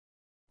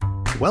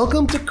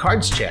Welcome to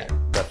Cards Chat,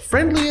 the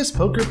friendliest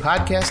poker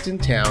podcast in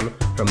town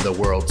from the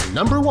world's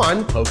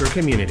 #1 poker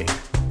community.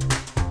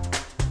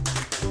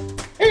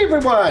 Hey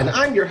everyone,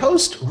 I'm your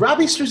host,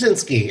 Robbie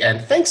Struzinski, and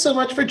thanks so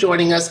much for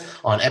joining us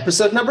on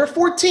episode number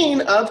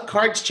 14 of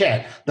Cards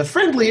Chat, the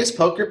friendliest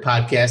poker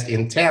podcast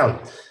in town.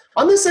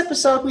 On this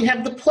episode, we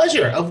have the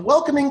pleasure of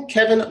welcoming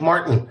Kevin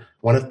Martin.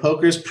 One of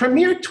poker's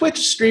premier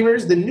Twitch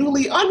streamers, the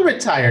newly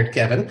unretired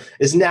Kevin,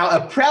 is now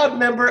a proud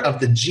member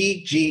of the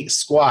GG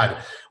Squad.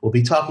 We'll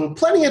be talking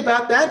plenty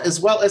about that, as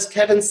well as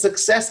Kevin's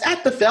success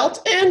at the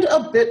Felt and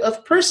a bit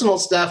of personal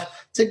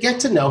stuff to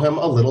get to know him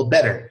a little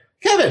better.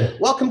 Kevin,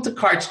 welcome to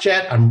Cards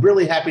Chat. I'm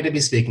really happy to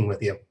be speaking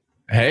with you.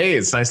 Hey,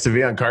 it's nice to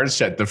be on Cards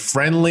Chat. The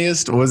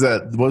friendliest, what was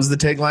the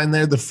tagline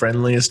there? The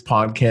friendliest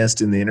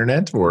podcast in the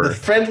internet? Or the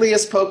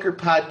friendliest poker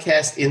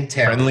podcast in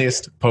town.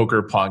 Friendliest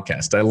poker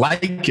podcast. I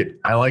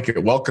like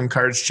it. Welcome,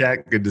 Cards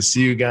Chat. Good to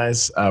see you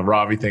guys.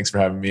 Robbie, thanks for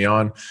having me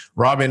on.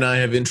 Robbie and I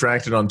have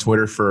interacted on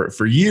Twitter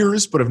for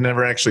years, but have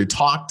never actually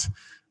talked.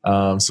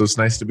 So it's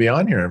nice to be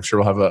on here. I'm sure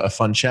we'll have a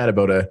fun chat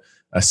about a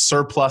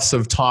surplus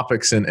of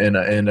topics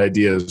and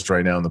ideas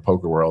right now in the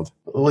poker world.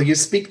 Well, you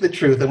speak the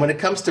truth. And when it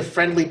comes to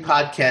friendly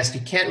podcasts, you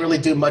can't really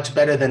do much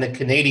better than a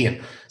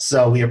Canadian.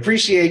 So we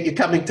appreciate you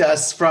coming to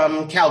us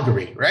from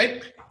Calgary,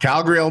 right?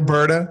 Calgary,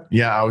 Alberta.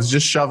 Yeah, I was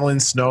just shoveling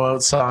snow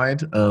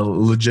outside,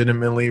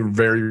 legitimately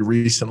very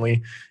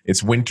recently.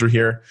 It's winter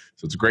here,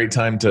 so it's a great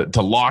time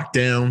to lock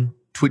down,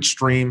 Twitch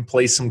stream,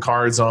 play some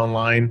cards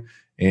online,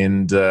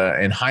 and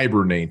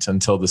hibernate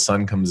until the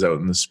sun comes out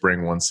in the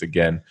spring once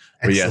again.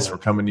 But yes, we're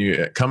coming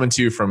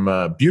to you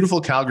from beautiful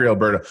Calgary,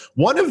 Alberta,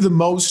 one of the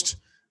most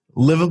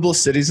livable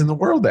cities in the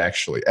world,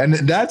 actually. And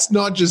that's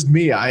not just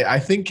me. I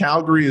think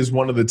Calgary is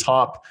one of the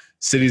top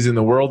cities in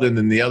the world. And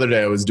then the other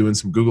day I was doing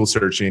some Google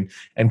searching,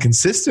 and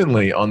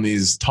consistently on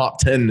these top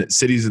 10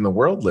 cities in the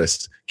world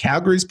list,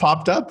 Calgary's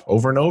popped up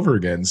over and over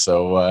again.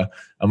 So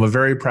I'm a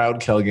very proud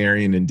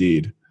Calgarian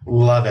indeed.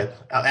 Love it.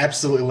 I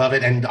absolutely love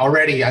it. And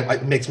already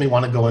it makes me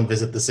want to go and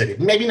visit the city.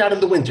 Maybe not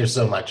in the winter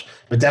so much,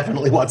 but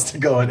definitely wants to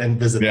go and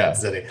visit that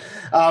city.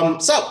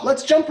 So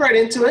let's jump right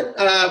into it.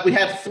 We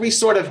have three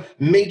sort of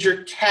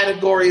major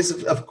categories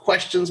of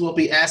questions we'll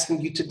be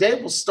asking you today.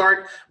 We'll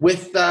start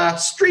with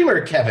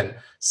streamer Kevin.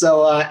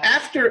 So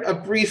after a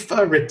brief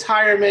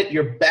retirement,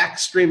 you're back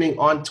streaming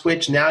on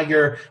Twitch. Now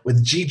you're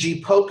with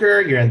GG Poker.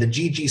 You're in the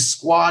GG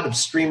Squad of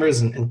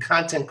streamers and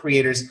content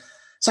creators.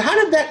 So how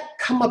did that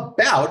come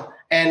about?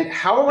 And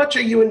how much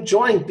are you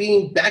enjoying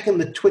being back in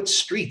the Twitch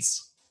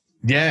streets?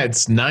 Yeah,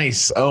 it's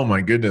nice. Oh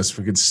my goodness,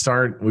 we could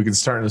start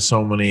into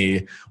so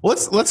many.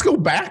 Let's go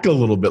back a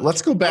little bit.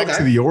 Let's go back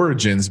to the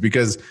origins,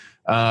 because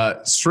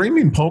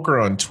streaming poker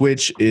on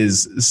Twitch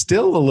is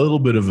still a little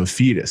bit of a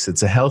fetus.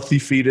 It's a healthy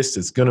fetus.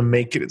 It's going to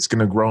make it. It's going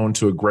to grow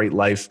into a great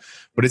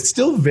life, but it's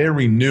still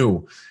very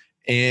new.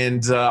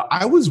 And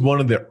I was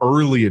one of the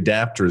early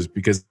adapters,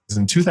 because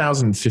in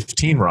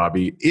 2015,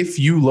 Robbie, if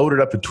you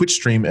loaded up a Twitch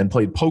stream and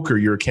played poker,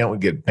 your account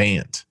would get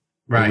banned.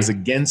 Right. It was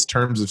against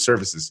terms of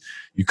services.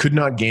 You could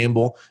not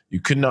gamble. You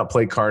could not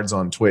play cards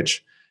on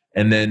Twitch.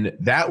 And then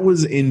that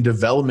was in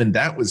development.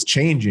 That was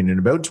changing. In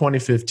about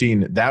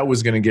 2015, that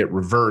was going to get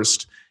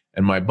reversed.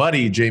 And my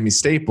buddy, Jamie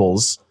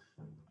Staples,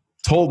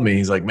 told me,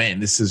 he's like, man,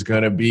 this is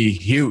going to be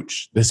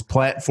huge. This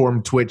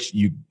platform, Twitch,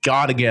 you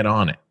got to get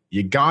on it.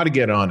 You got to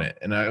get on it.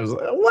 And I was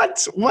like,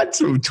 what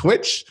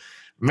Twitch?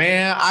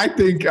 Man,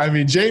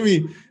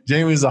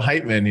 Jamie is a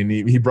hype man, and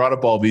he brought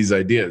up all these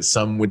ideas,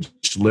 some which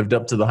lived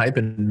up to the hype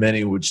and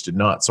many which did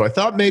not. So I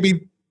thought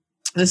maybe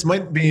this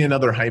might be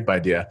another hype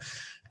idea.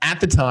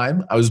 At the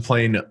time, I was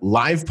playing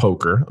live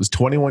poker. I was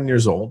 21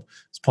 years old. I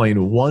was playing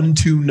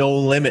 1-2 no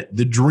limit,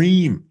 the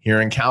dream,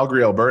 here in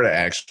Calgary, Alberta,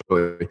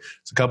 actually.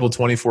 It's a couple of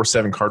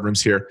 24/7 card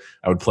rooms here.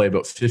 I would play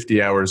about 50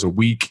 hours a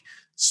week.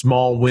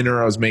 Small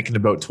winner, I was making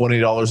about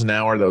 $20 an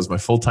hour. That was my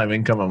full-time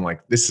income. I'm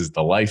like, this is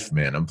the life,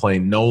 man. I'm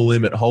playing no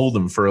limit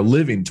hold'em for a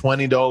living,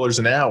 $20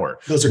 an hour.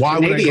 Those are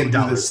Canadian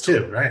dollars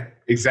too, right?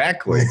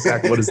 Exactly.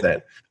 What is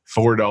that?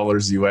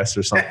 $4 US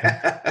or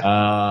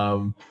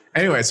something.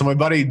 Anyway, so my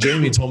buddy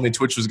Jamie told me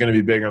Twitch was going to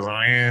be big. I was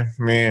like,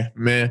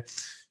 meh.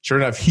 Sure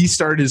enough, he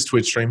started his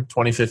Twitch stream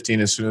 2015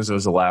 as soon as it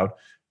was allowed.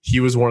 He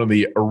was one of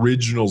the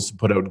originals to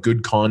put out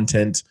good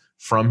content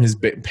from his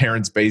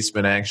parents'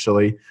 basement,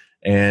 actually.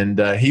 And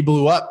he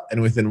blew up,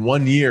 and within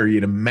 1 year, he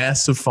had a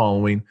massive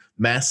following,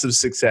 massive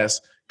success,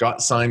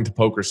 got signed to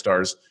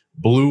PokerStars,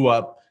 blew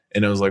up,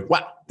 and I was like,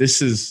 wow,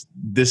 this is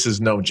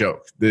no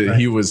joke. Right.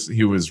 He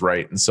was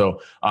right. And so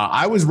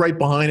I was right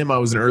behind him. I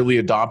was an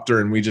early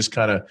adopter, and we just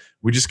kind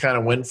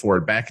of went for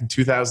it. Back in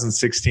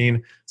 2016, I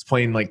was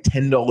playing like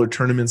 $10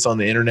 tournaments on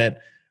the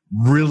internet.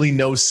 Really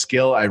no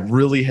skill. I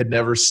really had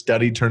never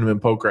studied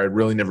tournament poker. I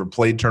really never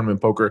played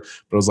tournament poker,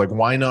 but I was like,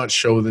 why not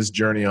show this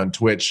journey on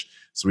Twitch?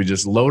 So we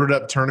just loaded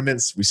up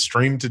tournaments. We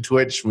streamed to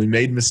Twitch. We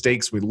made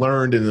mistakes. We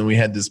learned. And then we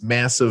had this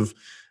massive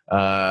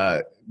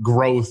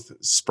growth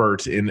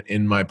spurt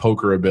in my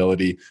poker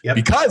ability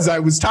because I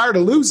was tired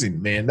of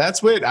losing, man.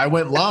 That's what I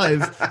went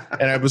live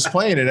and I was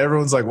playing and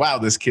everyone's like, wow,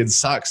 this kid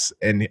sucks.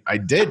 And I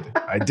did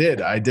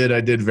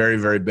very,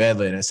 very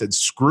badly. And I said,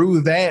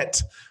 screw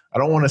that. I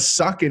don't want to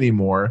suck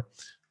anymore.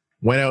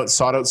 Went out,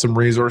 sought out some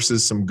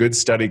resources, some good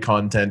study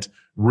content,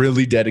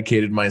 really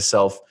dedicated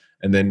myself.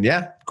 And then,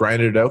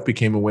 grinded it out,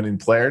 became a winning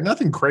player.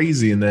 Nothing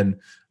crazy. And then,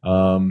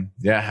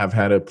 have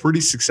had a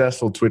pretty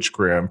successful Twitch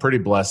career. I'm pretty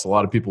blessed. A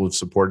lot of people have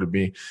supported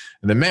me.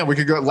 And then, man, we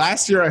could go.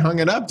 Last year, I hung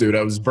it up, dude.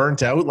 I was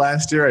burnt out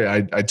last year.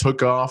 I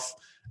took off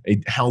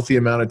a healthy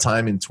amount of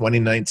time in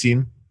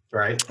 2019.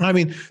 Right. I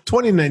mean,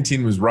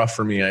 2019 was rough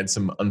for me. I had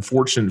some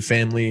unfortunate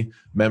family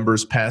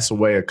members pass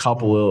away, a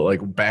couple of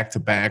like back to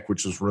back,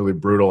 which was really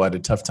brutal. I had a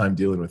tough time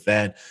dealing with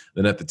that.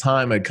 Then at the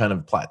time, I kind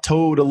of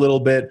plateaued a little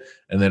bit,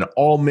 and then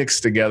all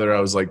mixed together, I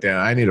was like, damn,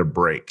 I need a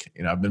break.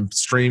 You know, I've been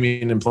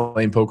streaming and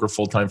playing poker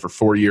full time for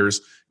 4 years,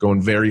 going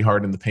very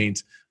hard in the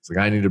paint. It's like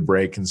I need a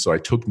break, and so I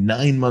took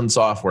 9 months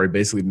off where I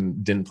basically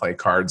didn't play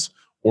cards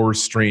or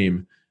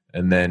stream.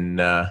 And then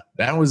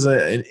that was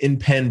in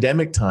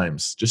pandemic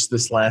times, just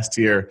this last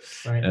year.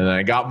 Right. And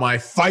I got my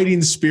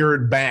fighting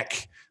spirit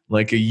back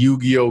like a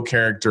Yu-Gi-Oh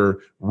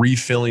character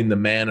refilling the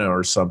mana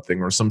or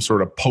something, or some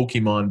sort of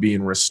Pokemon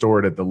being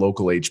restored at the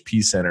local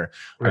HP center.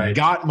 Right. I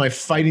got my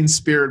fighting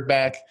spirit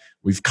back.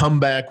 We've come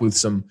back with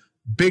some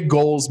big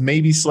goals,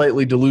 maybe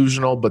slightly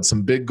delusional, but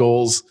some big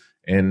goals.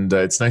 And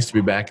it's nice to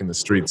be back in the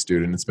streets,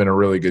 dude. And it's been a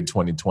really good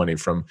 2020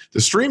 from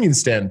the streaming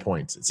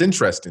standpoint. It's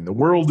interesting. The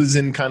world is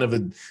in kind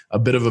of a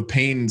bit of a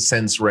pain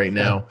sense right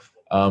now.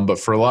 But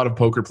for a lot of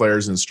poker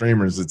players and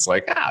streamers, it's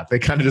like, they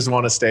kind of just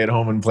want to stay at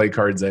home and play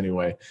cards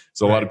anyway.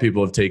 So a lot of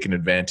people have taken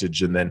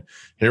advantage. And then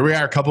here we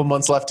are, a couple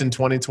months left in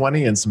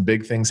 2020 and some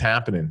big things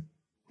happening.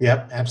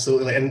 Yep,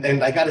 absolutely.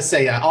 And I got to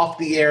say, off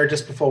the air,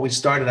 just before we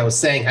started, I was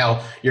saying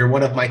how you're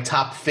one of my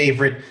top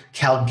favorite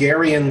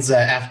Calgarians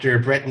after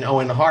Bret and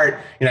Owen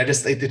Hart. You know,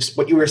 just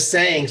what you were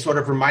saying sort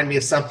of reminded me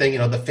of something, you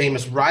know, the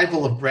famous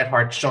rival of Bret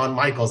Hart, Shawn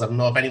Michaels. I don't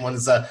know if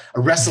anyone's a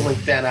wrestling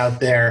fan out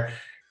there.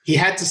 He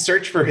had to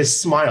search for his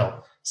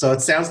smile. So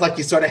it sounds like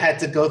you sort of had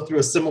to go through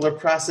a similar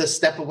process,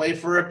 step away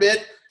for a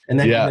bit, and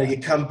then you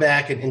come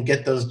back and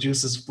get those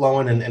juices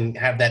flowing and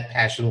have that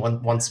passion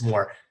once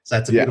more. So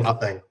that's a beautiful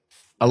thing.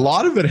 A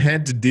lot of it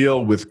had to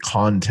deal with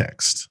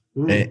context.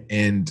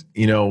 And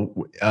you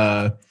know,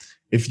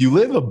 if you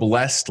live a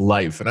blessed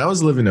life, and I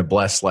was living a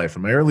blessed life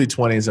in my early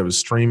 20s, I was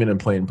streaming and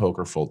playing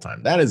poker full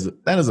time. That is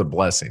a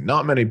blessing.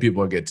 Not many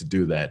people get to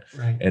do that,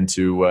 and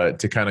to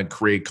kind of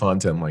create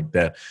content like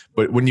that.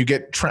 But when you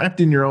get trapped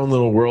in your own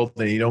little world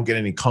and you don't get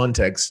any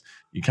context,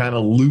 you kind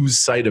of lose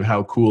sight of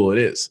how cool it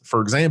is.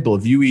 For example,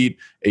 if you eat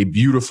a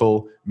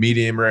beautiful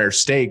medium rare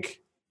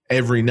steak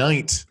every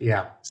night,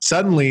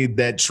 suddenly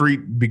that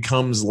treat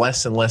becomes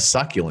less and less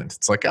succulent.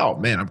 It's like, oh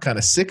man, I'm kind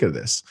of sick of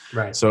this.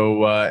 Right.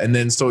 So,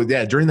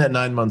 during that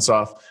 9 months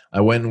off, I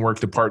went and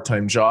worked a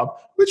part-time job,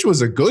 which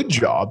was a good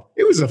job.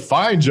 It was a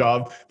fine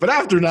job. But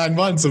after 9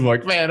 months, I'm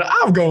like, man,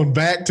 I'm going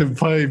back to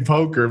playing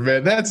poker,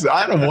 man.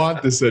 I don't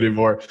want this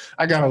anymore.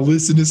 I got to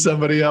listen to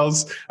somebody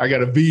else. I got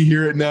to be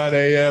here at 9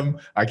 a.m.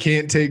 I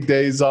can't take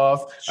days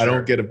off. Sure. I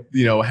don't get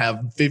to, have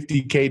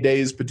 50K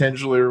days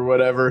potentially or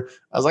whatever.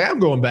 I was like, I'm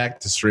going back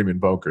to streaming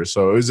poker.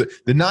 So it was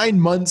the 9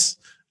 months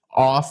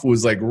off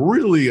was like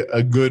really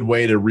a good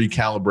way to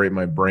recalibrate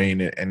my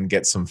brain and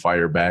get some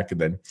fire back.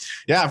 And then,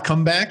 I've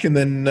come back and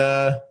then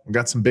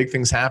got some big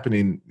things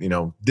happening,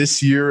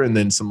 this year, and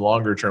then some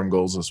longer term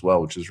goals as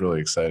well, which is really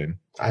exciting.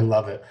 I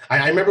love it.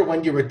 I remember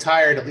when you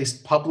retired, at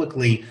least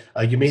publicly,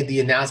 you made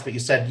the announcement.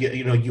 You said,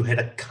 you had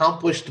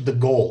accomplished the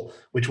goal,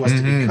 which was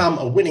to become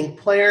a winning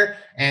player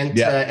and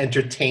to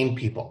entertain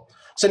people.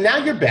 So now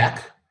you're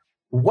back.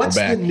 What's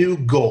the new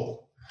goal?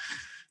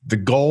 The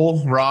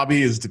goal,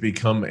 Robbie, is to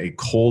become a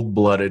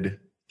cold-blooded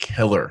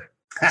killer.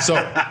 So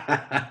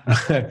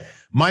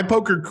my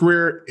poker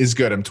career is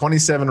good. I'm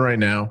 27 right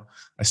now.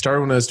 I started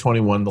when I was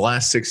 21. The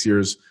last 6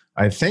 years,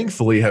 I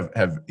thankfully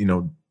have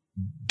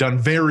done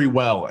very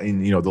well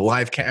in, the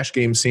live cash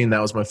game scene.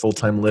 That was my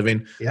full-time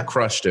living. Yeah.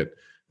 Crushed it.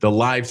 The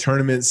live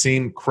tournament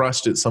scene,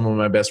 crushed it. Some of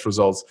my best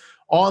results.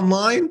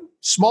 Online,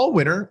 small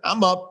winner.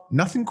 I'm up.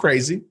 Nothing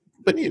crazy.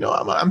 But,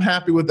 I'm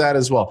happy with that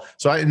as well.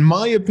 So in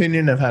my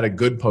opinion, I've had a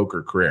good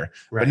poker career.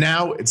 Right. But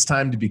now it's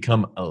time to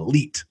become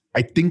elite.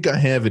 I think I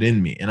have it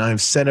in me. And I've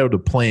set out a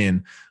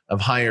plan.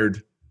 I've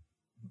hired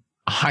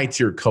a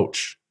high-tier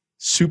coach,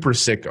 Super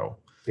Sicko.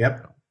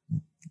 Yep.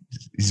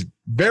 He's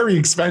very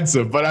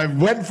expensive, but I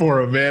went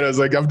for him, man. I was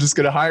like, I'm just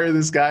going to hire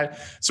this guy.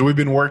 So we've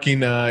been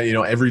working,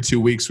 every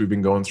 2 weeks we've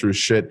been going through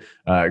shit.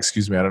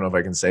 Excuse me. I don't know if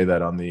I can say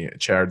that on the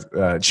chat.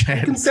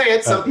 You can say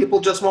it. Some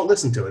people just won't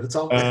listen to it. It's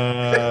all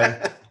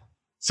good.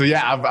 So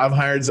yeah, I've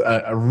hired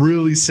a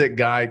really sick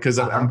guy because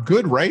I'm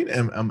good, right?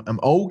 I'm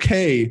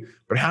okay,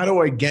 but how do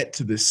I get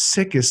to the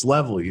sickest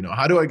level? You know,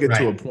 how do I get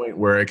to a point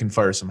where I can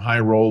fire some high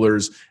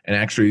rollers and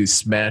actually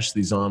smash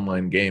these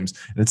online games?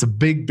 And it's a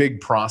big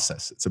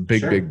process. It's a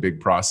big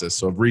process.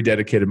 So I've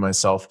rededicated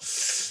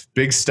myself.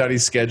 Big study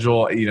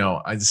schedule. You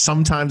know,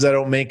 sometimes I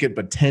don't make it,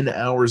 but 10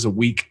 hours a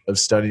week of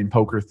studying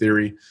poker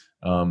theory.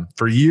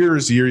 For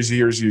years,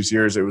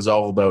 it was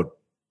all about.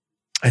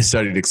 I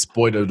studied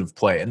exploitative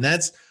play, and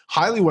that's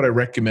highly what I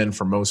recommend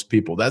for most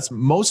people. That's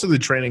most of the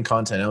training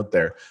content out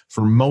there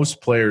for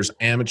most players,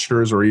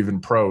 amateurs or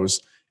even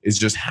pros, is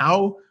just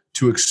how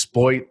to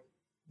exploit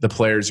the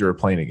players you're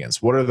playing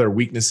against. What are their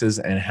weaknesses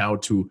and how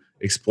to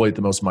exploit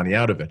the most money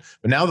out of it.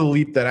 But now the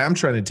leap that I'm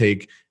trying to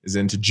take is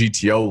into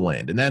GTO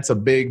land. And that's a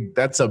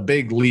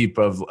big leap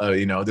of,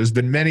 there's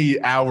been many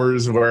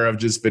hours where I've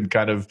just been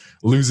kind of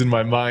losing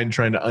my mind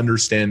trying to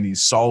understand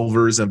these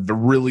solvers. I've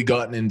really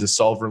gotten into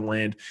solver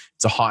land.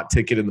 It's a hot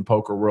ticket in the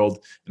poker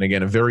world. And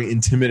again, a very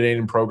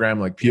intimidating program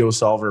like PO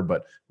Solver,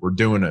 but we're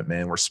doing it,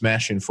 man. We're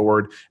smashing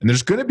forward. And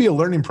there's going to be a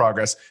learning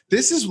progress.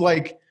 This is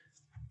like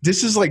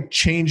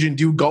changing,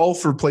 do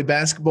golf or play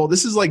basketball.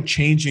 This is like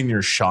changing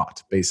your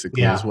shot,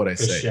 basically, is what I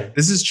say. Sure.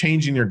 This is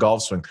changing your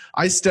golf swing.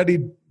 I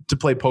studied to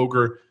play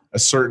poker a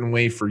certain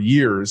way for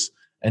years,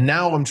 and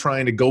now I'm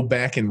trying to go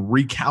back and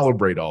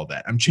recalibrate all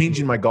that. I'm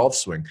changing my golf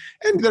swing.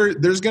 And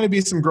there's going to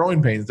be some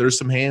growing pains. There's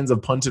some hands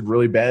I've punted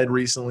really bad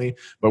recently,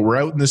 but we're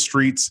out in the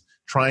streets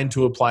trying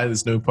to apply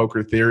this new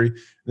poker theory.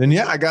 And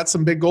then, I got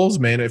some big goals,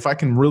 man. If I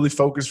can really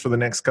focus for the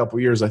next couple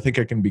of years, I think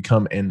I can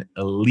become an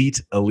elite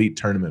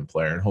tournament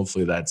player. And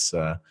hopefully that's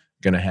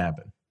going to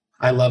happen.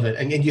 I love it.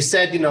 And you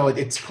said,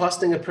 it's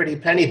costing a pretty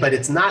penny, but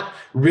it's not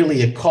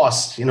really a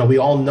cost. We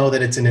all know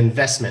that it's an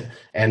investment.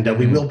 And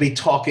we will be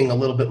talking a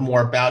little bit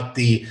more about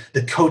the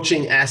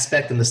coaching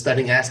aspect and the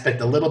studying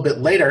aspect a little bit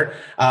later.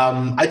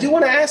 I do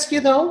want to ask you,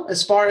 though,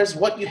 as far as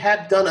what you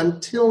have done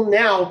until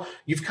now,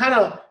 you've kind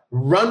of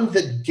run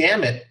the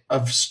gamut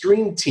of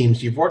stream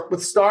teams. You've worked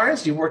with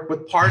Stars, you've worked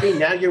with Party,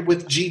 now you're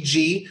with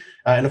GG.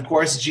 And of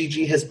course,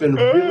 GG has been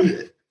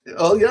really...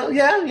 Oh,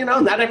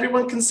 not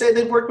everyone can say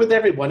they've worked with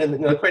everyone. And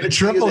the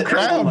Triple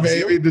Crown,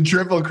 baby. The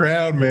Triple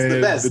Crown, man.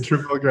 The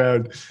Triple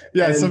Crown.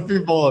 Yeah, and some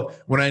people,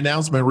 when I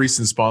announced my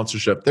recent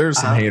sponsorship, there's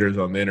some haters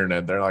on the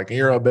internet. They're like,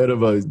 you're a bit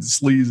of a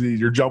sleazy.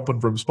 You're jumping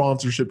from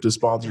sponsorship to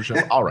sponsorship.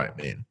 All right,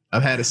 man.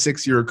 I've had a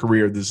 6-year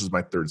career. This is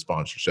my 3rd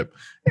sponsorship.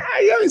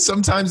 Yeah,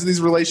 sometimes these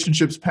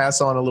relationships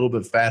pass on a little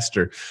bit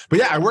faster.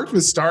 But I worked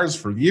with Stars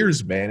for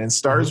years, man. And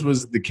Stars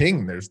was the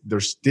king. They're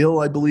still,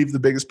 I believe, the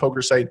biggest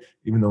poker site,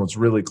 even though it's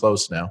really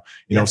close now.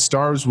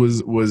 Stars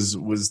was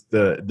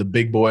the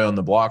big boy on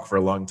the block for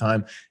a long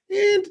time.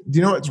 And,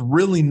 it's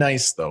really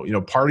nice, though.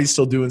 Party's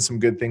still doing some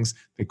good things.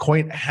 They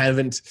quite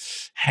haven't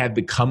had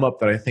the come up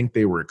that I think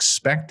they were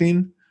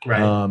expecting.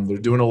 Right. They're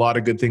doing a lot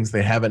of good things.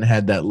 They haven't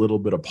had that little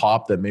bit of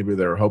pop that maybe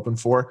they were hoping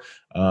for.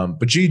 But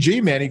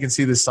GG, man, you can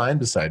see this sign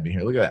beside me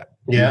here. Look at that.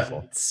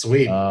 Beautiful. Yeah,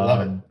 sweet.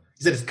 Love it. You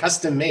said it's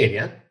custom made,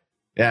 yeah?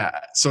 Yeah.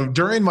 So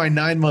during my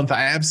 9-month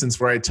absence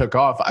where I took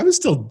off, I was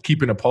still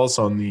keeping a pulse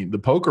on the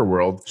poker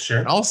world. Sure.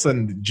 And all of a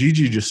sudden,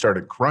 GG just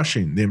started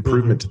crushing the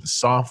improvement to the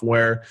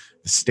software,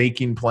 the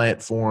staking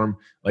platform.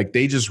 Like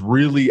they just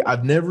really,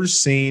 I've never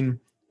seen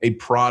a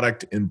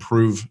product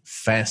improve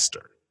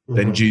faster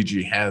than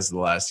GG has the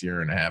last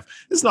year and a half.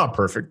 It's not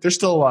perfect. There's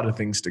still a lot of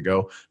things to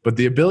go, but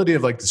the ability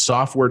of like the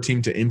software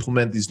team to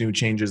implement these new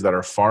changes that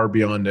are far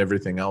beyond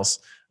everything else,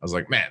 I was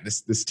like, man,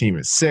 this team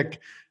is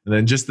sick. And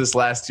then just this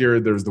last year,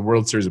 there was the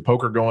World Series of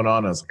Poker going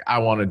on. I was like, I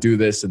want to do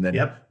this. And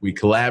then we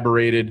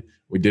collaborated.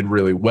 We did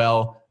really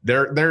well.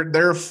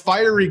 They're a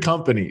fiery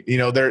company.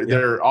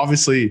 They're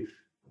obviously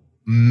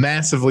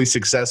massively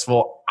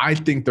successful. I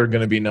think they're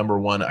going to be number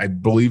one. I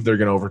believe they're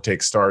going to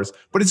overtake Stars.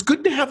 But it's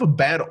good to have a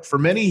battle. For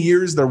many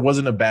years, there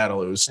wasn't a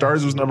battle. It was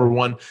Stars was number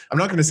one. I'm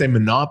not going to say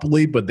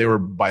monopoly, but they were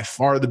by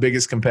far the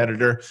biggest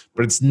competitor.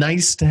 But it's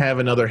nice to have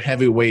another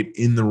heavyweight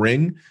in the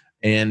ring.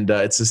 And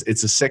it's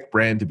a sick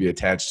brand to be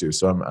attached to.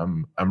 So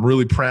I'm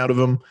really proud of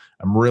them.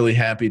 I'm really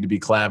happy to be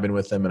collabing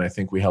with them, and I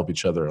think we help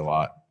each other a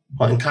lot.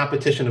 Well, and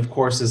competition, of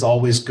course, is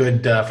always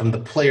good from the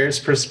player's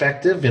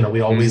perspective. We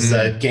always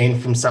gain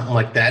from something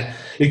like that.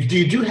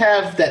 You do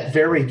have that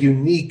very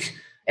unique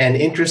and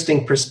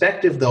interesting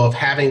perspective, though, of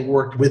having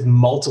worked with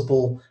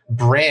multiple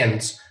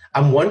brands.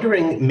 I'm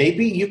wondering,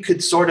 maybe you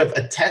could sort of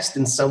attest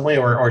in some way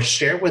or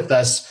share with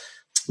us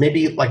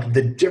maybe like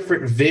the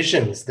different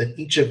visions that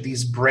each of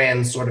these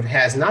brands sort of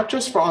has, not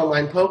just for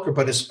online poker,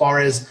 but as far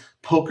as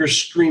poker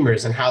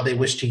streamers and how they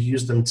wish to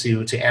use them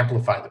to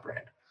amplify the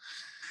brand.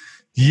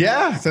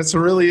 Yeah, that's a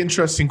really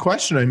interesting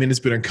question. I mean, it's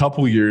been a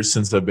couple years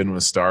since I've been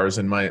with Stars,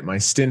 and my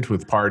stint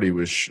with Party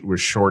was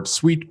short,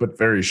 sweet, but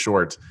very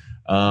short.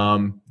 I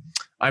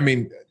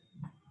mean,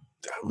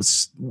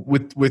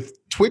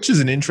 with Twitch is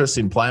an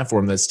interesting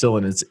platform that's still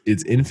in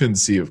its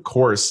infancy, of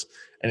course.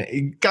 And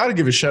you got to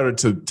give a shout out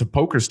to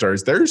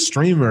PokerStars. Their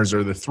streamers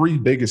are the three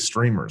biggest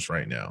streamers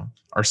right now.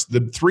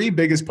 The three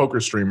biggest poker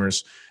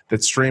streamers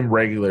that stream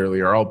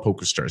regularly are all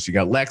PokerStars. You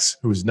got Lex,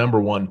 who is number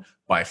one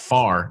by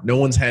far. No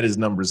one's had his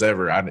numbers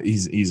ever.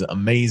 He's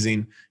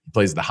amazing. He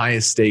plays the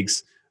highest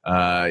stakes.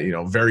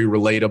 Very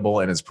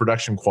relatable, and his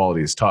production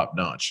quality is top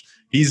notch.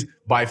 He's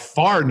by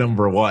far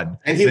number one,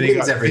 and he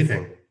wins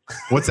everything.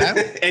 What's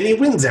that? And he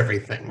wins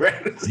everything,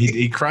 right?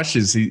 He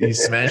crushes. He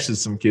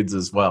smashes some kids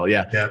as well.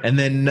 Yeah. And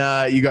then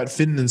you got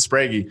Finn and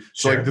Spraggy.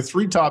 So like the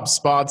three top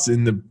spots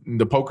in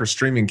the poker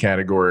streaming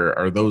category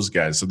are those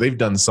guys. So they've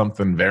done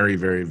something very,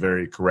 very,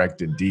 very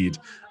correct indeed.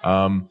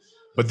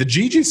 But the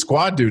GG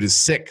squad, dude, is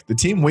sick. The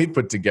team we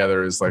put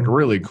together is like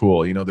really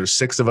cool. There's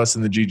 6 of us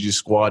in the GG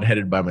squad,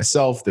 headed by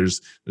myself. There's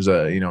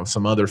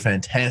some other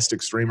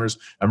fantastic streamers.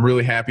 I'm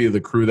really happy with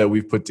the crew that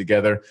we've put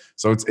together.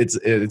 So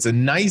it's a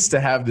nice to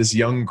have this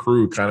young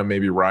crew kind of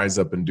maybe rise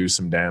up and do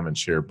some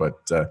damage here.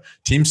 But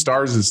Team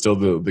Stars is still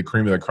the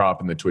cream of the crop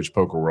in the Twitch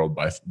poker world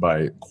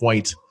by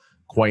quite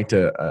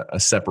a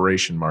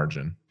separation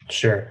margin.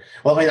 Sure.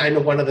 Well, I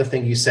know one of the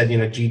things you said,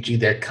 GG,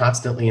 they're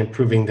constantly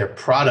improving their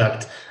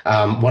product.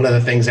 One of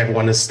the things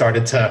everyone has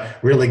started to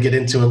really get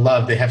into and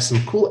love, they have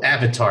some cool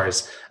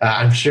avatars.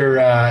 I'm sure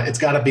it's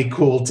got to be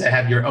cool to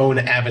have your own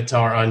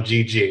avatar on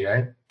GG,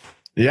 right?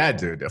 Yeah,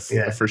 dude,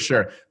 for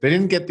sure. They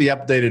didn't get the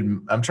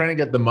updated. I'm trying to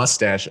get the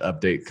mustache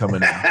update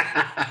coming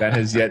out. That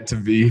has yet to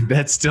be.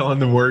 That's still in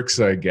the works,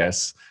 I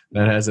guess.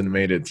 That hasn't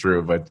made it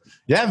through, but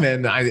yeah,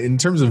 man. In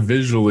terms of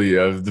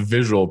the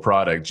visual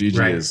product,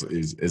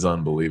 GG is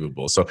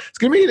unbelievable. So it's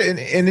going to be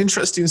an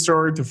interesting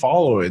story to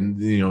follow.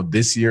 And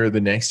this year, the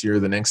next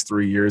year, the next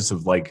 3 years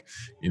of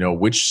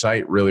which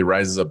site really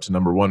rises up to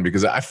number one.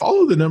 Because I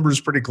follow the numbers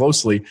pretty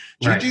closely.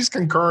 GG's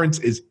concurrence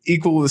is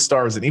equal to the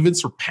Stars, and even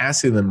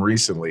surpassing them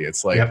recently.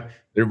 It's like.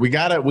 We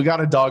got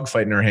a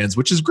dogfight in our hands,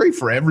 which is great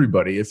for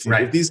everybody. If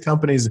these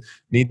companies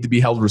need to be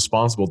held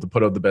responsible to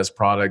put out the best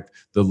product,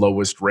 the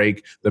lowest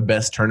rake, the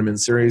best tournament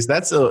series,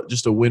 that's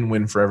just a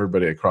win-win for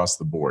everybody across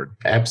the board.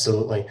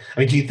 Absolutely.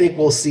 Do you think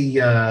we'll see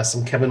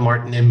some Kevin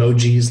Martin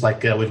emojis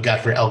like we've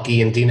got for Elke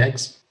and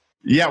DNegs?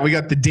 Yeah, we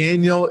got the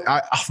Daniel.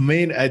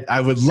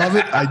 I would love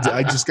it.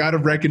 I just got to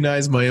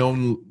recognize my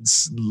own,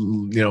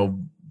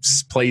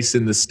 place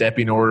in the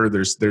stepping order.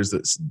 There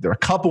are a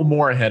couple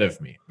more ahead of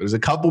me. There's a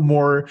couple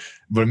more,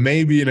 but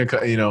maybe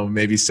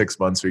maybe 6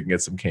 months we can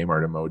get some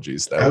Kmart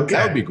emojis.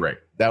 That would be great.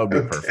 That would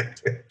be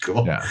perfect.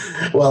 Cool. Yeah.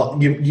 Well,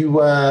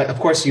 you of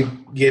course you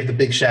gave the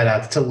big shout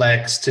out to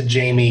Lex, to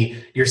Jamie,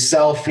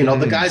 yourself.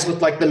 The guys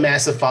with like the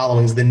massive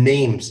followings, the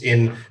names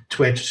in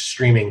Twitch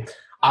streaming.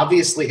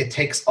 Obviously, it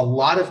takes a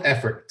lot of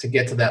effort to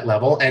get to that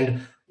level,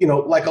 and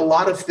like a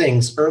lot of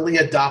things, early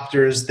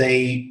adopters,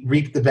 they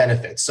reap the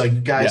benefits. So you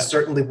guys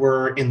certainly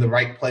were in the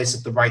right place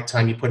at the right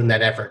time. You put in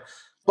that effort.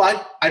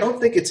 But I don't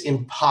think it's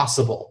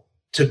impossible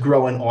to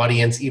grow an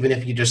audience, even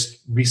if you're just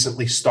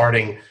recently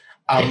starting.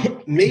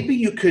 Maybe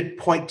you could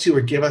point to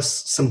or give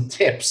us some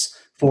tips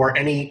for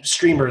any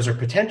streamers or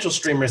potential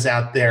streamers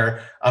out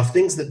there of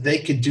things that they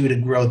could do to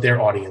grow their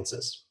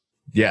audiences.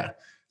 Yeah.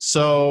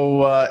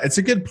 So it's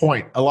a good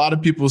point. A lot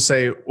of people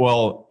say,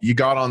 well, you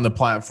got on the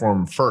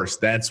platform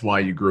first. That's why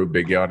you grew a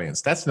big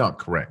audience. That's not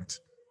correct.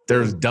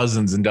 There's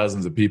dozens and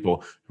dozens of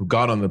people who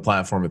got on the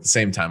platform at the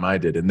same time I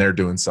did, and they're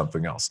doing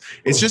something else.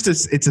 It's just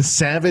it's a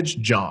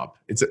savage job.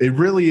 It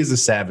really is a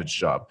savage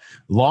job.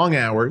 Long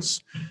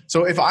hours.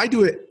 So if I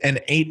do an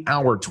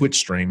 8-hour Twitch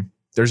stream,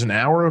 there's an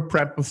hour of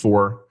prep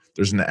before,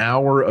 there's an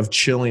hour of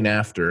chilling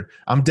after.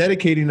 I'm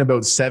dedicating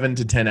about 7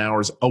 to 10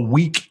 hours a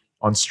week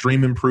on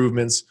stream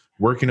improvements,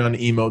 working on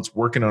emotes,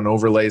 working on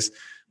overlays,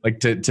 like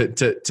to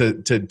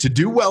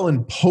do well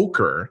in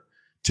poker,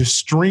 to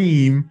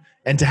stream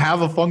and to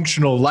have a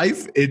functional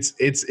life.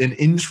 It's an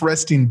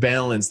interesting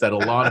balance that a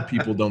lot of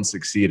people don't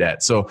succeed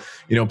at. So,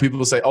 people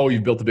will say, oh,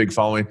 you've built a big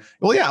following.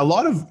 Well, yeah, a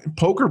lot of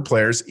poker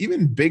players,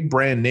 even big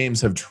brand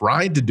names, have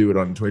tried to do it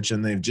on Twitch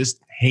and they've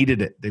just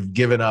hated it. They've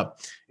given up.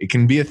 It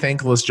can be a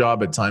thankless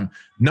job at times.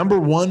 Number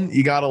one,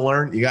 you got to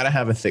learn, you got to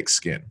have a thick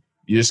skin.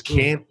 You just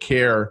can't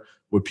care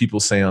what people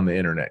say on the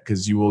internet,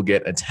 because you will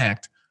get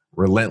attacked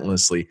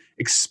relentlessly,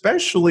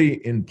 especially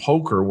in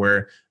poker,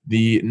 where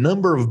the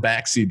number of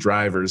backseat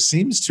drivers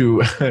seems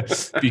to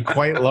be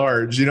quite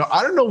large.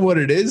 I don't know what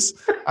it is.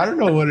 I don't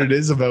know what it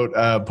is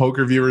about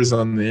poker viewers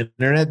on the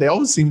internet. They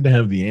always seem to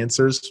have the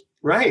answers.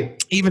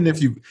 Right. Even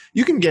if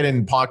you can get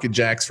in pocket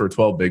jacks for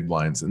 12 big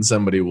blinds and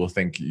somebody will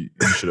think you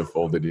should have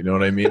folded. You know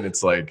what I mean?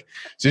 It's like,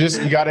 so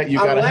you gotta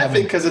I'm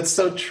laughing because it's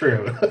so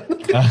true.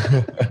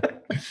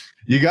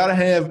 You got to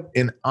have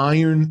an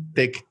iron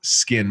thick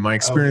skin. My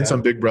experience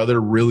on Big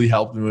Brother really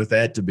helped me with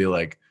that, to be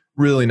like,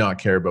 really not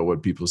care about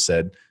what people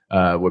say.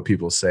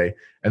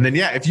 And then,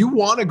 if you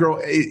want to grow,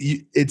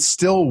 it's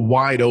still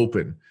wide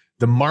open.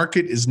 The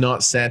market is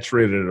not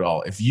saturated at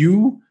all. If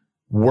you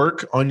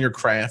work on your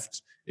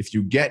craft, if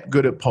you get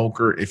good at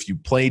poker, if you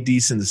play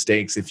decent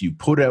stakes, if you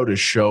put out a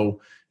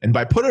show, And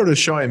by put out a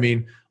show, I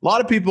mean, a lot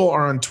of people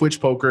are on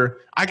Twitch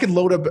Poker. I could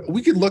load up,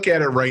 we could look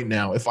at it right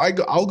now. If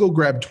I'll go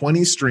grab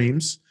 20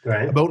 streams,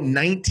 right. About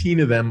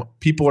 19 of them,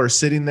 people are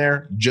sitting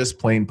there just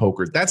playing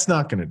poker. That's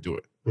not going to do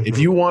it. Mm-hmm. If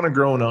you want to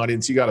grow an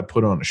audience, you got to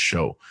put on a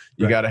show.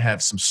 You got to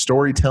have some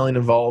storytelling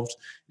involved.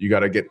 You got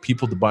to get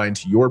people to buy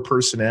into your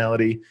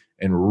personality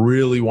and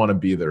really want to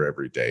be there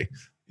every day.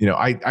 You know,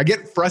 I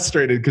get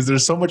frustrated because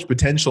there's so much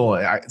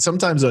potential.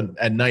 Sometimes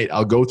at night,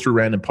 I'll go through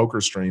random poker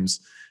streams.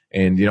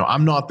 And, you know,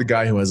 I'm not the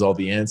guy who has all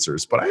the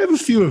answers, but I have a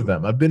few of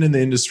them. I've been in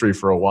the industry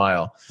for a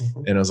while.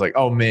 Mm-hmm. And I was like,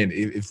 oh, man,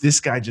 if this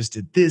guy just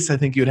did this, I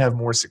think you'd have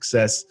more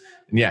success.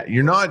 And yeah,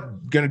 you're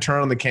not going to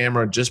turn on the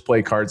camera, just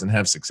play cards and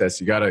have success.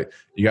 You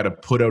gotta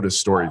put out a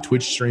story.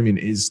 Twitch streaming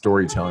is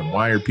storytelling.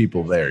 Why are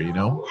people there, you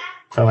know?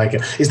 I like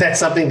it. Is that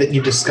something that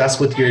you discuss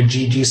with your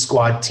GG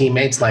Squad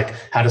teammates, like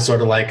how to sort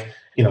of like,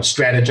 you know,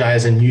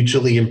 strategize and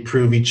mutually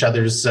improve each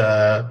other's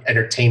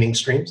entertaining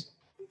streams?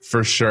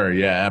 For sure.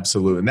 Yeah,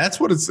 absolutely. And that's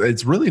what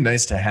it's really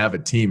nice to have a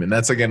team. And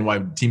that's, again,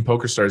 why Team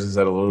PokerStars has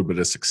had a little bit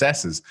of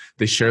success is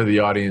they share the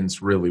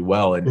audience really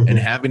well. And, and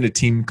having a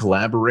team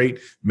collaborate,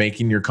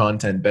 making your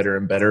content better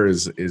and better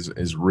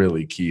is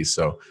really key.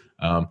 So,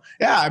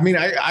 yeah, I mean,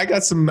 I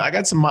got some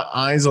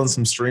eyes on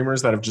some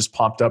streamers that have just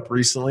popped up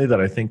recently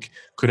that I think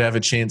could have a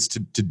chance to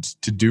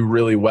do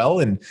really well.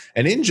 And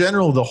in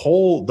general, the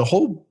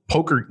whole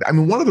poker, I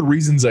mean, one of the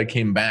reasons I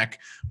came back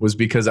was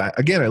because I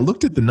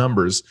looked at the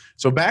numbers.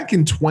 So back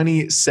in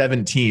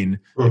 2017,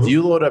 if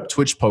you load up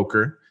Twitch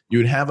Poker, you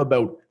would have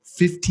about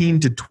 15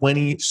 to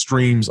 20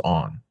 streams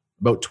on,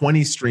 about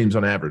 20 streams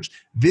on average.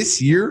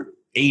 This year,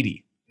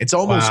 80. It's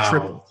almost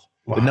tripled.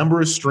 Wow. The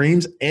number of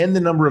streams and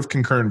the number of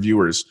concurrent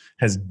viewers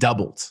has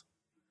doubled.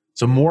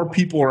 So more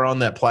people are on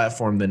that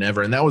platform than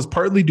ever. And that was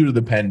partly due to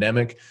the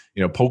pandemic.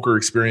 You know, poker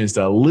experienced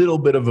a little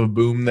bit of a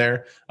boom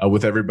there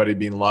with everybody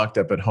being locked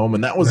up at home.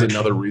 And that was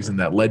another reason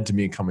that led to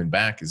me coming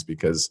back is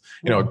because,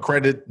 you know,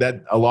 credit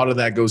that a lot of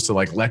that goes to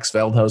like Lex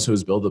Veldhuis, who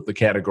has built up the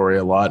category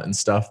a lot and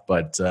stuff.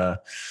 But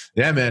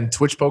yeah, man,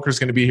 Twitch Poker is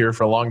going to be here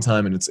for a long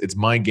time. And it's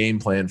my game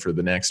plan for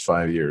the next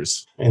 5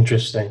 years.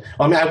 Interesting.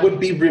 I mean, I would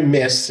be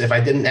remiss if I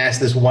didn't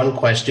ask this one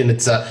question.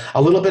 It's a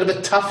little bit of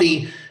a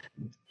toughie.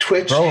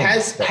 Twitch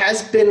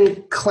has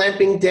been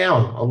clamping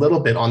down a little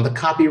bit on the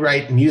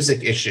copyright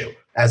music issue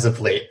as of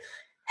late.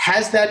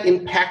 Has that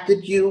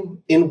impacted you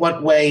in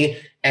what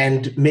way?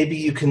 And maybe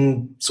you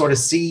can sort of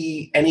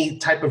see any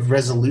type of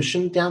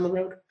resolution down the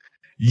road?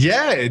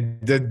 Yeah,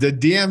 the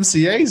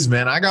DMCAs,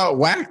 man, I got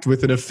whacked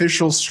with an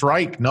official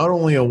strike, not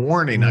only a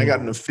warning, I got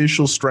an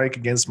official strike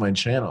against my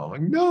channel. I'm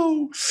like,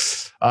 no.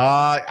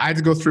 I had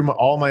to go through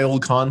all my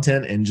old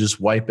content and just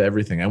wipe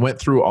everything. I went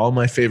through all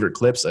my favorite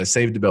clips. I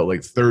saved about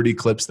like 30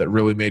 clips that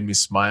really made me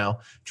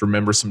smile to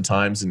remember some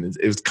times. And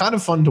it was kind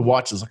of fun to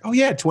watch. It was like, oh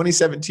yeah,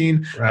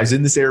 2017, I was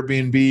in this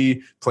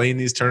Airbnb playing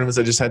these tournaments.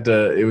 I just had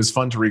to, it was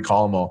fun to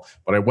recall them all,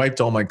 but I wiped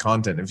all my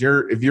content. If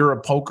you're a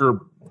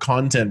poker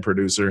content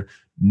producer,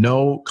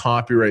 no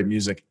copyright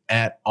music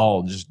at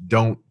all. Just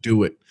don't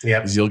do it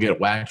because you'll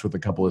get whacked with a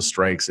couple of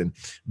strikes. And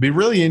it'd be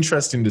really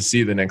interesting to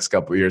see the next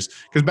couple of years.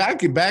 Because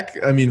back,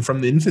 I mean,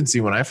 from the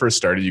infancy when I first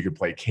started, you could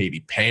play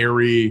Katy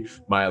Perry,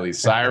 Miley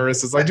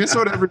Cyrus. It's like just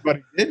what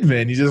everybody did,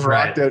 man. You just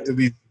rocked out to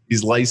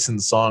these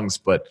licensed songs.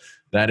 But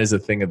that is a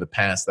thing of the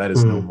past. That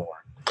is no more.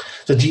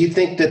 So do you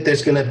think that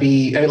there's going to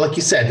be, I mean, like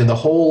you said, the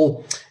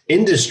whole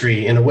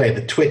industry, in a way,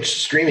 the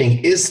Twitch streaming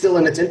is still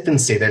in its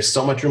infancy. There's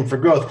so much room for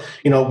growth.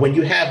 You know, when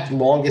you have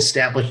long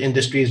established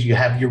industries, you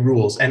have your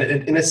rules. And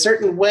in a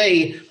certain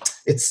way,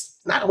 it's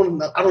not, I don't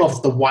know if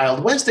it's the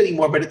Wild West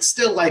anymore, but it's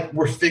still like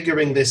we're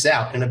figuring this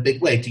out in a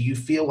big way. Do you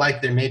feel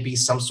like there may be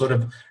some sort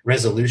of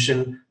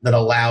resolution that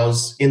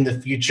allows in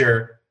the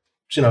future,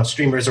 you know,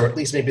 streamers, or at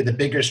least maybe the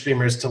bigger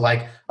streamers, to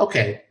like,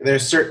 okay,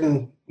 there's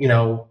certain, you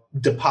know,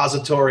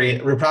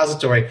 repository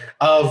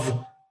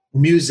of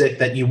music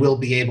that you will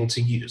be able to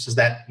use? Is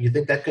that, you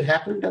think that could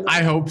happen?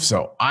 I hope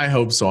so.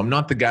 I'm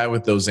not the guy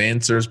with those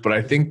answers, but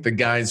I think the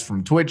guys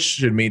from Twitch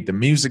should meet the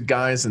music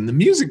guys. And the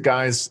music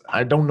guys,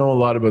 I don't know a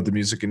lot about the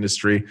music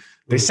industry.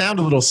 They sound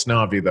a little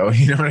snobby, though.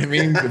 You know what I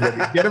mean?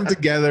 Get them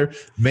together,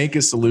 make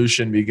a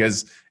solution,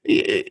 because,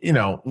 you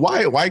know,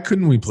 why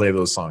couldn't we play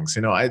those songs?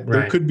 You know,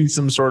 there could be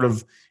some sort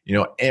of, you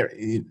know,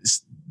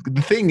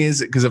 the thing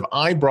is, because if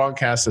I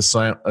broadcast a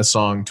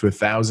song to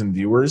 1,000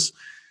 viewers,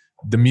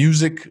 the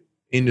music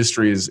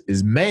industry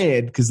is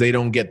mad because they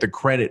don't get the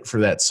credit for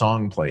that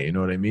song play. You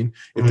know what I mean?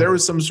 If there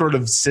was some sort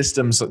of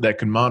system that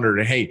could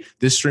monitor, hey,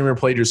 this streamer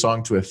played your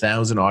song to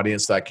 1,000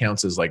 audience, that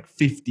counts as like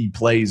 50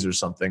 plays or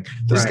something.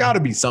 There's got to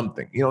be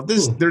something. You know,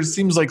 there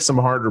seems like some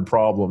harder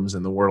problems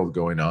in the world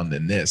going on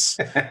than this.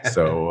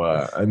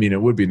 So, I mean,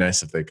 it would be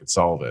nice if they could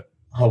solve it.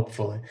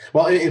 Hopefully.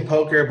 Well, in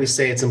poker, we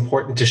say it's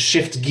important to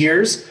shift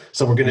gears.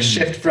 So we're going to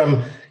shift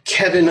from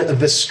Kevin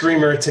the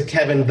streamer to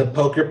Kevin the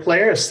poker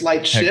player, a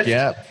slight shift. Heck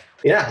yeah.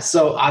 Yeah.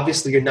 So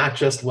obviously you're not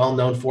just well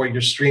known for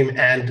your stream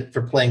and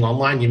for playing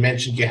online. You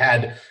mentioned you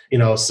had, you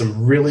know,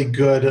 some really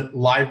good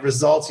live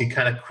results. You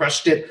kind of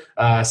crushed it,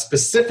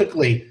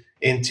 specifically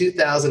in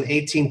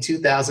 2018,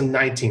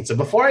 2019. So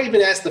before I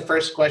even ask the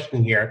first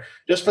question here,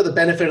 just for the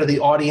benefit of the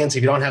audience,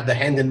 if you don't have the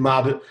Hendon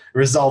Mob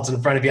results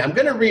in front of you, I'm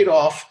going to read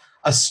off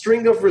a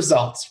string of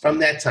results from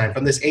that time,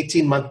 from this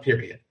 18-month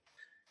period.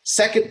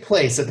 Second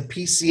place at the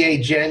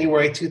PCA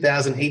January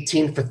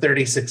 2018 for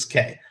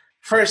 $36K.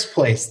 First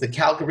place, the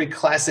Calgary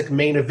Classic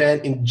main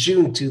event in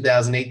June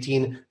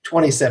 2018,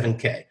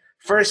 $27K.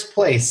 First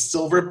place,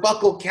 Silver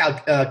Buckle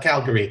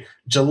Calgary,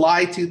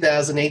 July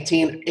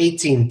 2018,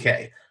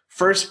 $18K.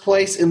 First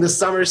place in the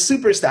Summer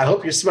Superstack. I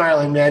hope you're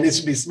smiling, man. You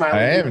should be smiling.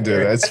 I am,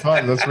 dude. That's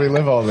fun. Let's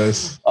relive all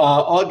this.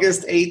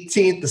 August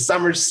 18th, the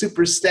Summer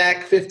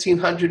Superstack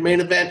 1500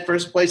 main event.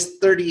 First place,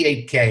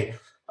 $38K.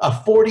 A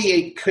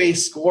 $48K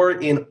score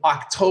in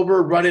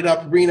October, Run It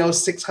Up Reno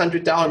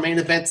 $600 main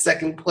event.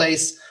 Second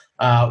place.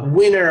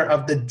 Winner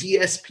of the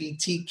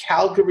DSPT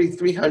Calgary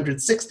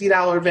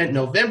 $360 event,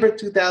 November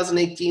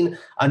 2018,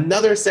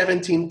 another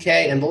 $17K.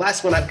 And the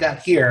last one I've got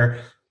here,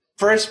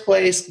 first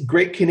place,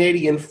 Great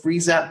Canadian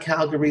Freeze Out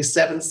Calgary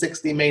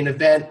 $760 main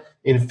event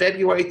in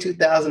February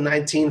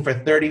 2019 for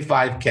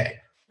 $35K.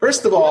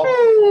 First of all,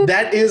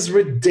 that is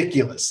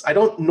ridiculous. I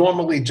don't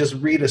normally just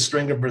read a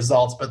string of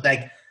results, but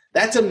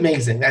that's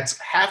amazing. That's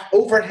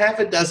over half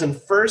a dozen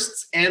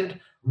firsts and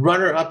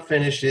runner-up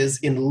finishes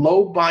in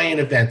low buy-in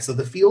events. So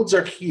the fields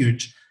are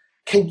huge.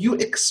 Can you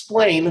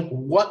explain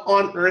what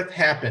on earth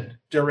happened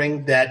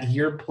during that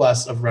year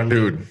plus of running?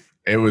 Dude,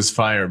 it was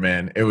fire,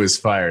 man. It was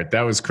fire.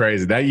 That was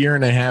crazy. That year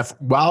and a half,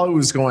 while it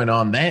was going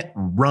on, that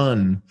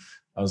run,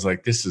 I was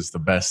like, this is the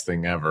best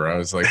thing ever. I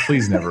was like,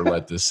 please never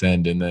let this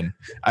end. And then,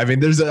 I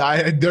mean, there's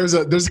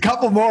a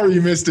couple more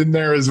you missed in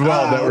there as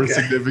well that were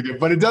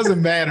significant, but it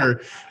doesn't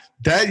matter.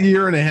 That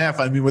year and a half,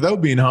 I mean,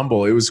 without being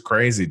humble, it was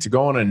crazy to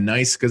go on a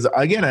nice, because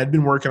again, I'd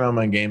been working on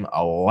my game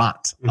a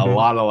lot.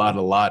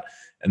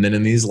 And then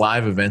in these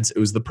live events, it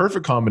was the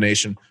perfect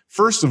combination.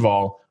 First of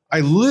all,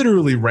 I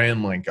literally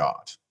ran like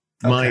God.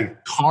 My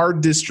card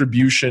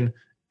distribution,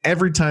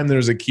 every time there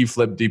was a key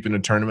flip deep in a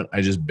tournament,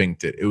 I just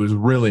binked it. It was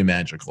really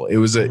magical. It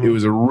was a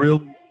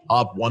real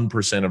up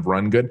 1% of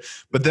run good.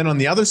 But then on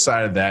the other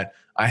side of that,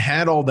 I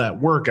had all that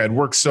work. I'd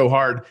worked so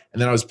hard,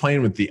 and then I was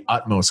playing with the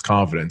utmost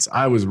confidence.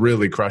 I was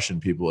really crushing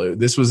people.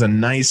 This was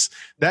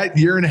that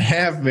year and a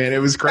half, man, it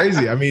was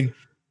crazy. I mean,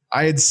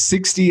 I had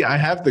 60. I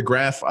have the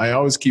graph. I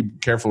always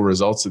keep careful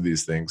results of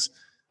these things.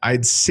 I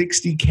had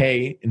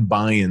 60K in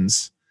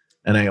buy-ins,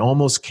 and I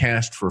almost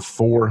cashed for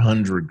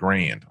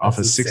 $400,000 off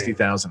of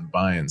 60,000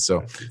 buy-ins.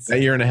 So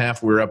that year and a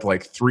half, we were up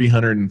like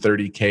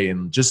 330K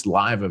in just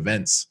live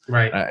events.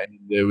 Right.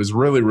 It was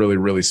really, really,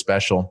 really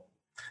special.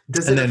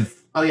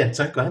 Oh, yeah.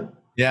 Sorry, go ahead.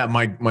 Yeah,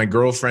 my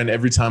girlfriend,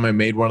 every time I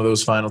made one of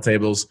those final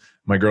tables,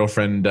 my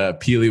girlfriend,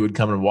 Peely, would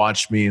come and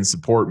watch me and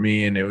support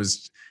me. And it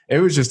was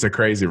just a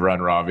crazy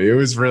run, Robbie. It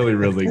was really,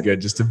 really good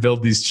just to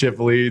build these chip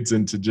leads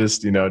and to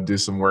just, do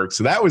some work.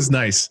 So that was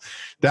nice.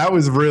 That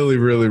was really,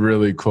 really,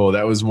 really cool.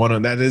 That was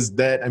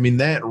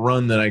that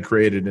run that I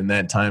created in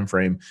that time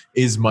frame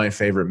is my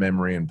favorite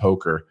memory in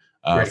poker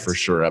for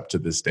sure up to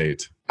this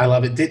date. I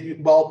love it.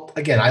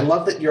 Again, I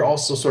love that you're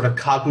also sort of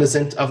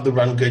cognizant of the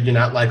run good. You're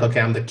not like,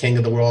 okay, I'm the king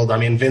of the world,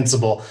 I'm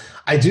invincible.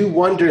 I do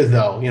wonder,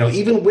 though,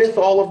 even with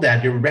all of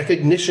that, your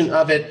recognition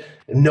of it,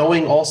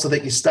 knowing also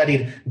that you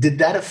studied, did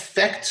that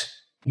affect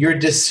your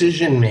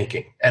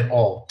decision-making at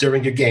all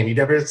during your game? You'd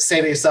ever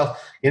say to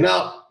yourself,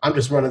 I'm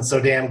just running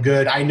so damn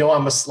good. I know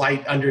I'm a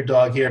slight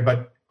underdog here,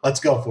 but let's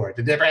go for it.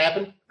 Did it ever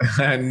happen?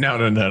 No.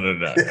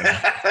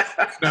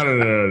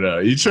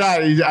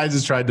 I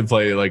just tried to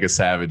play like a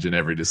savage in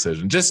every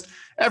decision. Just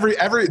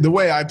the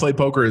way I play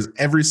poker is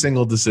every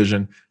single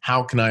decision.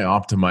 How can I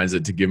optimize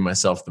it to give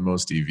myself the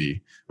most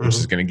EV, which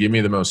is going to give me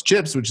the most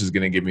chips, which is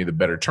going to give me the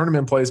better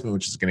tournament placement,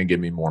 which is going to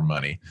give me more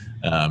money.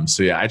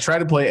 So yeah, I try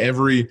to play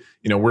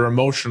we're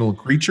emotional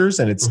creatures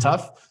and it's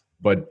tough,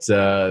 but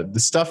the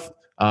stuff.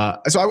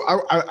 So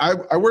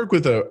I work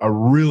with a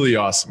really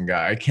awesome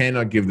guy. I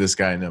cannot give this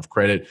guy enough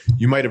credit.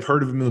 You might have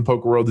heard of him in the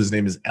poker world. His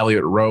name is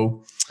Elliot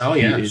Rowe. Oh,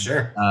 yeah,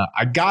 sure.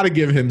 I got to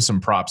give him some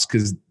props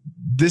because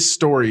this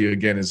story,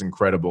 again, is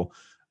incredible.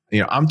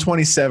 I'm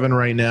 27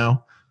 right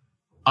now.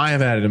 I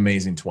have had an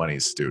amazing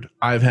 20s, dude.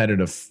 I've had it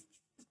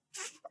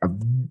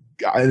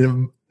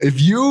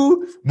if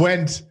you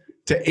went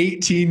to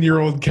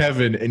 18-year-old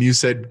Kevin and you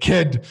said,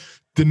 kid,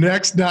 the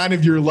next 9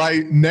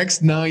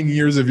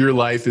 years of your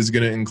life is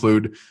going to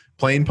include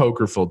playing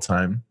poker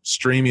full-time,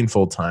 streaming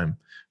full-time,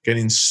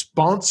 getting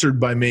sponsored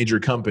by major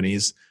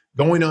companies,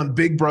 going on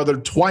Big Brother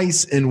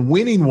twice and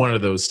winning one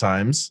of those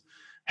times,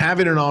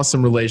 having an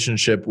awesome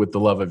relationship with the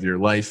love of your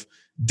life,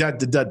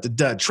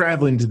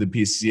 traveling to the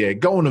PCA,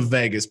 going to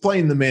Vegas,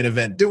 playing the main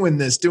event, doing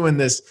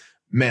this.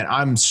 Man,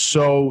 I'm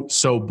so,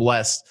 so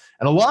blessed.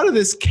 And a lot of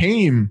this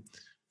came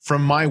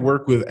from my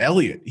work with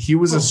Elliot. He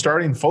was a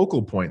starting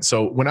focal point.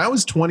 So when I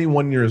was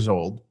 21 years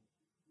old,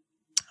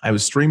 I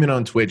was streaming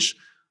on Twitch.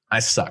 I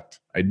sucked.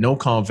 I had no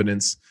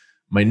confidence.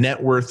 My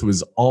net worth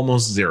was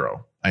almost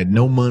zero. I had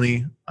no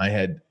money. I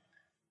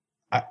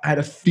I had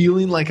a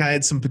feeling like I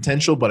had some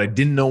potential, but I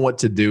didn't know what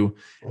to do.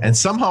 And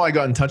somehow I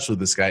got in touch with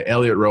this guy,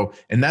 Elliot Rowe.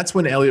 And that's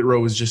when Elliot Rowe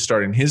was just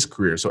starting his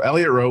career. So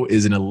Elliot Rowe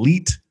is an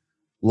elite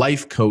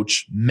life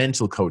coach,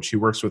 mental coach. He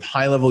works with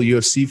high-level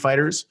UFC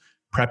fighters,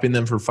 prepping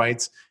them for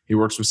fights. He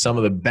works with some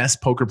of the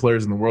best poker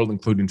players in the world,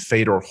 including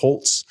Fedor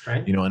Holtz,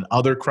 right, and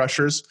other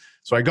crushers.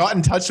 So I got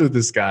in touch with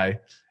this guy,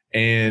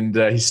 and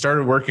he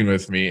started working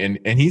with me.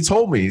 And he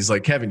told me, he's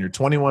like, Kevin, you're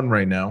 21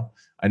 right now.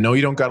 I know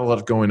you don't got a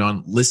lot going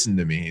on. Listen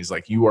to me. He's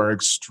like, you are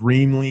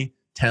extremely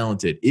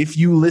talented. If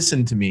you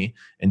listen to me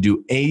and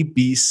do A,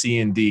 B, C,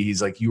 and D,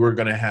 he's like, you are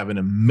going to have an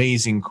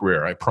amazing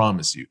career. I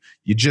promise you.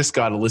 You just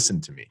got to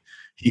listen to me.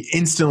 He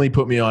instantly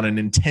put me on an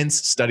intense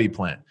study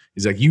plan.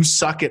 He's like, you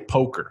suck at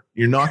poker.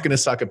 You're not going to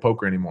suck at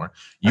poker anymore.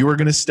 You are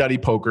going to study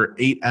poker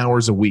 8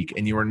 hours a week,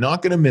 and you are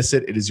not going to miss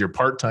it. It is your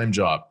part-time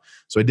job.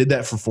 So I did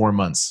that for 4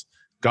 months.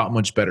 Got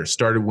much better,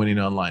 started winning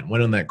online,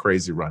 went on that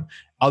crazy run.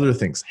 Other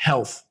things,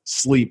 health,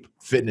 sleep,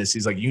 fitness.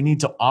 He's like, you need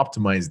to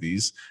optimize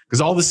these because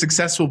all the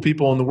successful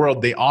people in the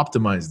world, they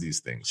optimize these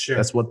things. Sure.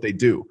 That's what they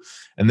do.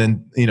 And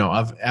then,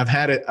 I've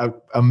had an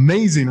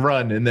amazing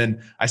run. And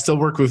then I still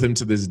work with him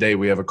to this day.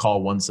 We have a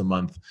call once a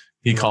month.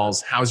 He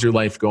calls, how's your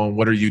life going?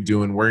 What are you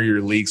doing? Where are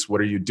your leaks?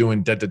 What are you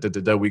doing?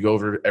 We go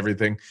over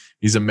everything.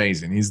 He's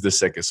amazing. He's the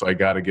sickest. So I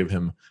got to give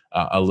him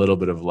a little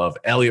bit of love.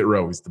 Elliot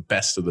Rowe is the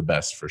best of the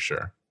best for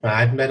sure.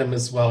 I've met him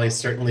as well. He's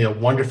certainly a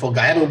wonderful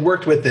guy. I haven't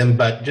worked with him,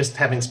 but just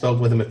having spoken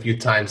with him a few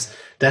times,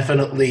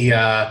 definitely,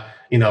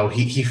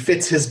 he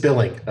fits his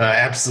billing.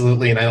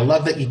 Absolutely. And I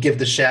love that you give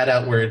the shout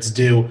out where it's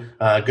due.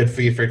 Good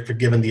for you for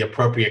giving the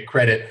appropriate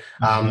credit.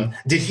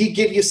 Did he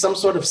give you some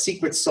sort of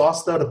secret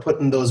sauce, though, to put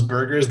in those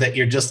burgers that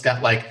you're just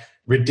got like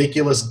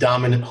ridiculous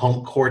dominant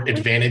home court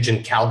advantage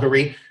in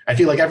Calgary? I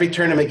feel like every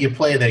tournament you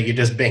play there, you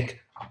just bink.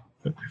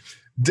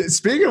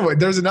 Speaking of which,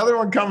 there's another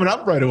one coming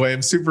up right away.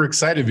 I'm super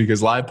excited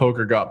because live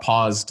poker got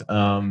paused.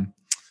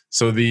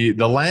 So the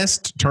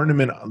last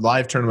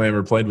live tournament I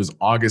ever played was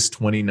August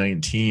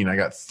 2019. I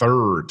got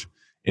third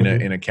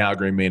in a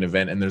Calgary main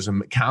event, and there's a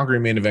Calgary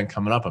main event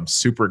coming up. I'm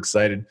super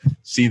excited to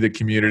see the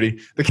community.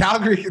 The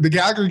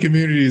Calgary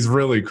community is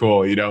really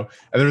cool, and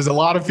there's a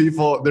lot of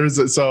people.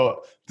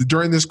 So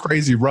during this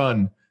crazy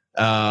run,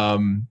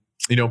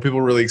 people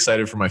were really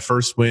excited for my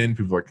first win.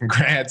 People are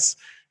congrats.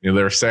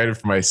 They're excited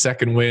for my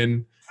second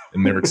win,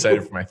 and they're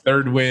excited for my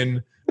third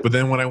win. But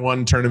then when I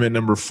won tournament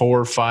number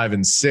 4, 5,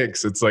 and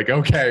 6, it's like,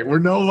 okay, we're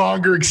no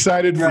longer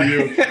excited for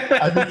you.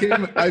 I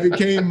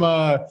became,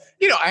 and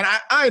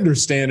I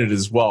understand it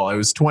as well. I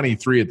was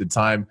 23 at the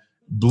time.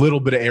 A little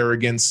bit of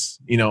arrogance,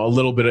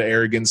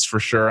 for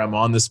sure. I'm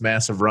on this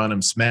massive run.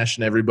 I'm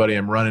smashing everybody.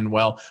 I'm running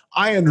well.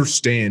 I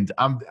understand.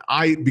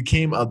 I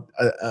became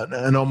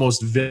an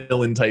almost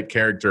villain type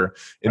character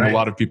in a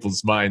lot of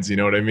people's minds. You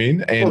know what I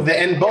mean? And the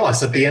end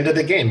boss at the end of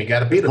the game, you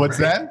got to beat him. What's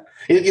that?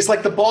 It's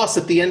like the boss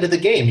at the end of the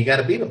game. You got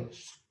to beat him.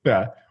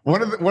 Yeah.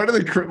 One of the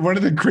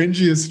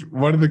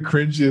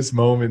cringiest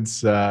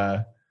moments.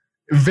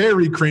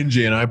 Very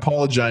cringy, and I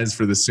apologize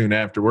for this soon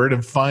after. We're at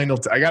a final.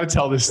 I got to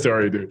tell this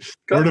story, dude.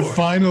 We're at a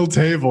final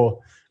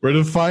table. We're at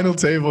a final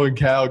table in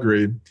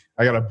Calgary.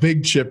 I got a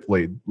big chip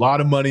lead, a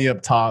lot of money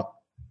up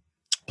top,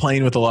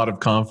 playing with a lot of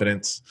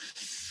confidence.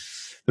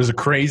 There's a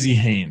crazy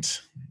hand.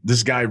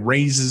 This guy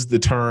raises the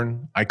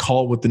turn. I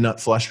call with the nut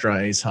flush draw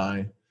ace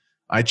high.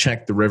 I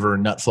check the river,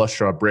 nut flush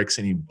draw bricks,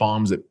 and he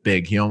bombs it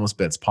big. He almost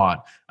bets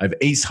pot. I have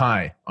ace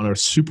high on a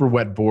super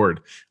wet board.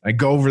 I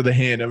go over the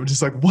hand. I'm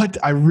just like, what?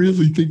 I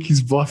really think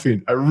he's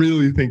bluffing.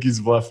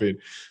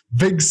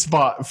 Big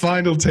spot,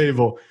 final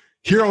table.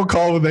 Hero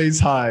call with ace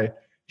high.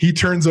 He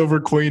turns over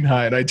queen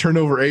high, and I turn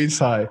over ace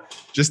high.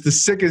 Just the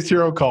sickest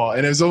hero call.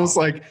 And it was almost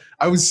like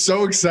I was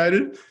so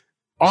excited.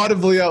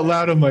 Audibly out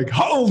loud, I'm like,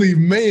 holy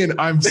man,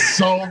 I'm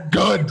so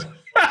good.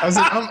 I was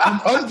like, I'm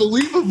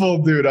unbelievable,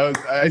 dude.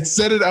 I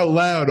said it out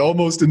loud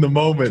almost in the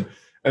moment.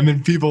 And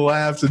then people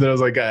laughed. And then I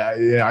was like,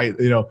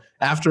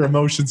 after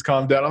emotions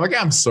calmed down, I'm like,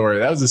 I'm sorry.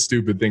 That was a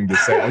stupid thing to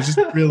say. I was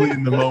just really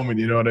in the moment.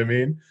 You know what I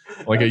mean?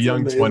 Like that's a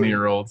young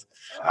 20-year-old.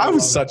 I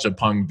was such a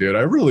punk, dude.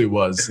 I really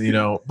was,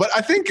 But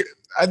I think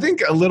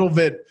a little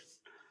bit,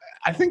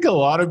 I think a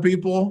lot of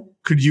people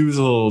could use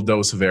a little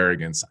dose of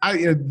arrogance.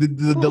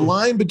 The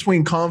line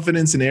between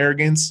confidence and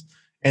arrogance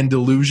and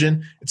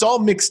delusion, it's all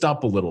mixed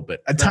up a little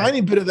bit. A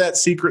tiny bit of that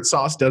secret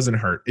sauce doesn't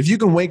hurt. If you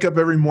can wake up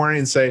every morning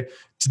and say,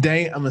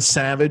 today I'm a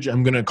savage,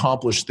 I'm going to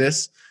accomplish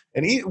this.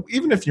 And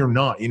even if you're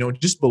not,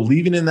 just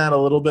believing in that a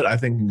little bit, I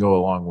think can go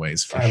a long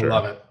ways for sure. I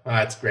love it.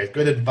 That's great.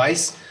 Good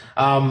advice.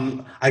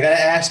 I got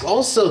to ask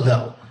also,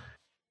 though,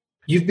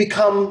 you've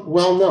become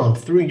well-known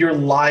through your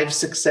live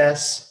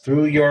success,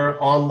 through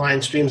your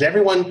online streams.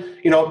 Everyone,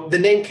 the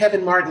name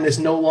Kevin Martin is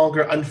no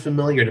longer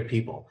unfamiliar to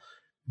people.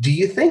 Do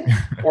you think,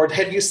 or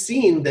have you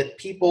seen that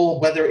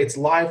people, whether it's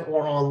live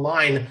or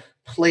online,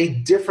 play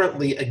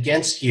differently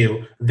against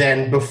you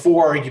than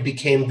before you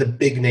became the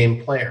big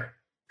name player?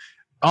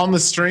 On the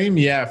stream,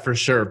 yeah, for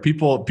sure.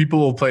 People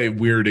will play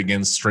weird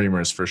against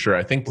streamers for sure.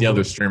 I think the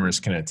other streamers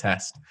can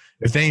attest.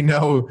 If they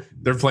know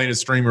they're playing a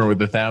streamer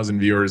with 1,000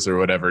 viewers or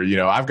whatever,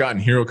 I've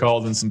gotten hero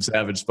called in some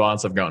savage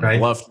spots. I've gotten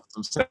bluffed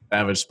in some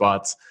savage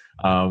spots.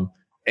 And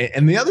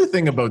the other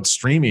thing about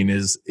streaming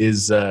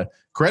is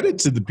credit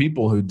to the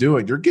people who do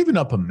it. You're giving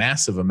up a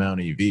massive amount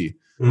of EV.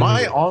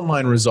 My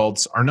online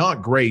results are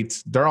not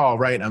great. They're all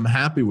right. I'm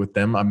happy with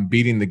them. I'm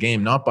beating the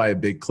game, not by a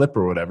big clip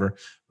or whatever.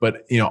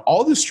 But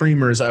all the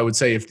streamers, I would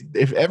say,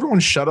 if everyone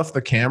shut off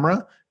the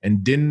camera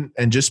and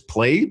just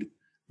played,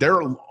 their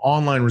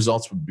online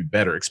results would be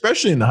better,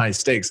 especially in the high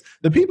stakes.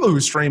 The people who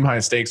stream high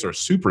stakes are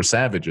super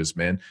savages,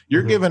 man.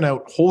 You're giving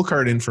out whole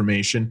card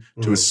information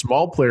to a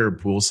small player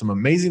pool, some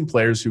amazing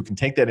players who can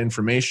take that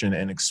information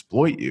and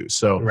exploit you.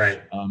 So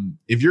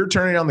if you're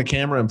turning on the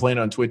camera and playing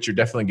on Twitch, you're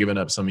definitely giving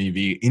up some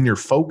EV in your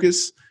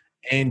focus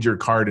and your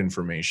card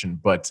information.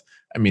 But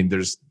I mean,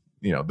 there's,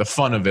 the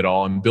fun of it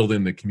all, and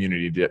building the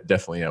community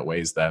definitely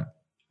outweighs that.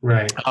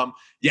 Right.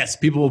 Yes,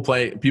 people will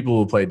play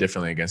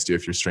differently against you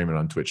if you're streaming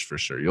on Twitch for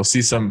sure. You'll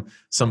see some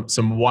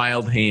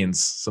wild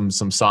hands, some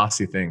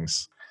saucy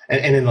things.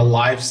 And in the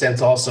live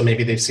sense also,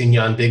 maybe they've seen you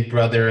on Big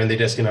Brother and they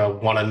just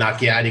want to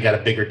knock you out. You got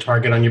a bigger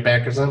target on your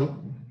back or something?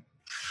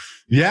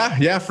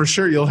 Yeah, for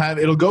sure.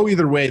 It'll go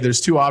either way.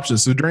 There's two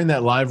options. So during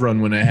that live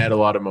run, when I had a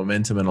lot of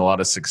momentum and a lot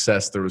of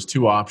success, there was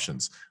two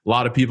options. A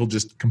lot of people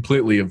just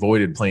completely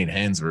avoided playing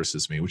hands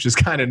versus me, which is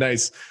kind of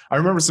nice. I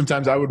remember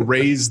sometimes I would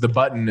raise the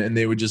button and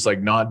they would just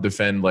not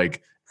defend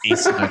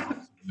ace nine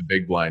in the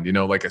big blind,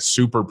 like a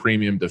super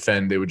premium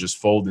defend. They would just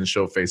fold and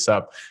show face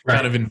up,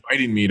 kind of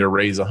inviting me to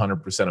raise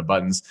 100% of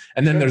buttons.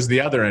 And then there's the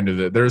other end of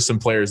it. There's some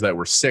players that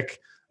were sick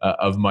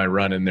of my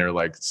run, and they're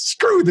like,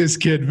 screw this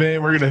kid,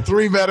 man, we're gonna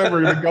 3-bet him,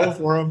 we're gonna go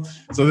for him.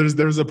 So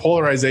there's a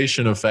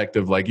polarization effect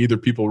of either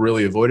people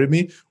really avoided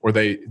me or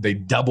they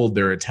doubled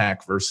their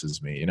attack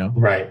versus me,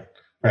 Right.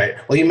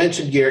 Well, you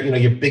mentioned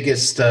your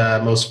biggest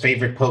most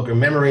favorite poker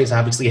memories.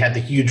 Obviously you had the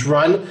huge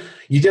run.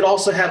 You did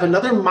also have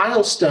another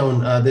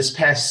milestone this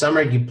past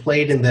summer. You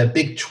played in the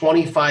big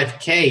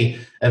 25K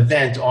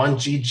event on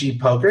GG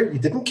Poker. You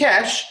didn't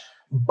cash,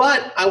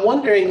 but I'm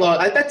wondering,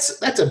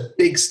 that's a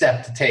big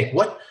step to take.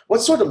 What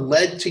sort of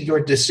led to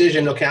your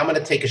decision, okay, I'm going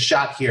to take a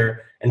shot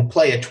here and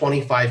play a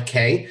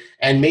 25K,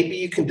 and maybe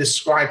you can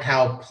describe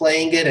how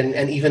playing it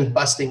and even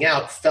busting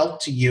out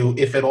felt to you,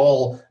 if at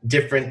all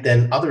different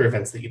than other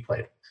events that you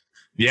played?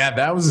 Yeah,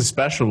 that was a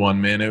special one,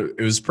 man. It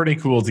was pretty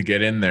cool to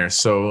get in there.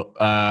 So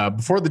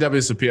before the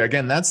WSOP,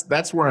 again,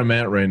 that's where I'm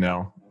at right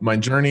now. My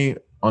journey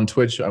on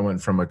Twitch, I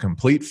went from a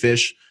complete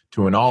fish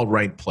to an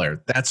all-right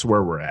player. That's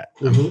where we're at.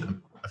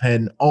 I've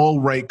had an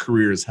all-right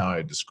career is how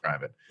I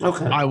describe it.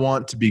 Okay. I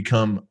want to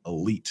become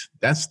elite.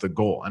 That's the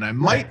goal. And I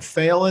might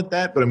fail at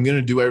that, but I'm going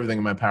to do everything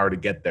in my power to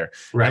get there.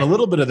 Right. And a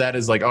little bit of that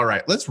is all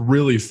right, let's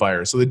really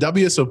fire. So the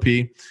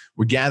WSOP,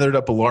 we gathered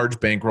up a large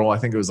bankroll. I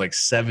think it was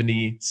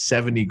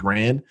 70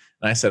 grand.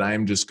 And I said, I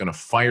am just going to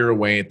fire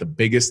away at the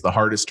biggest, the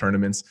hardest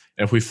tournaments.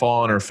 And if we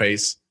fall on our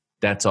face,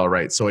 that's all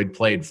right. So I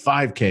played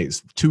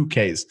 5Ks,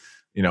 2Ks,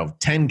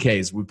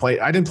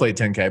 10Ks. I didn't play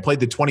 10K. I played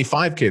the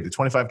 25K, the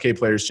 25K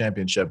Players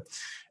Championship.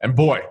 And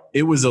boy,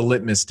 it was a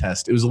litmus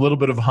test. It was a little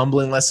bit of a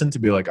humbling lesson to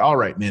be all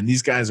right, man,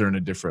 these guys are in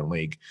a different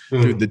league.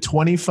 Dude, the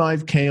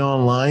 25K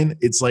online,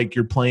 it's like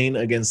you're playing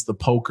against the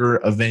poker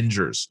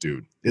Avengers,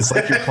 dude. It's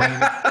like you're playing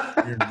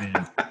weird,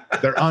 man.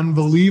 They're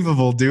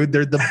unbelievable, dude.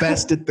 They're the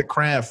best at the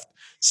craft.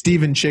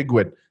 Steven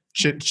Chidwick,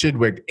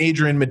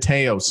 Adrian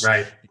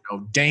Mateos,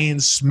 Dane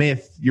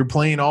Smith. You're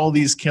playing all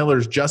these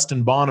killers,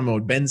 Justin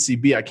Bonomo, Ben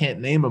CB. I can't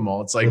name them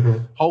all. It's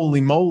holy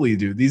moly,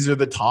 dude. These are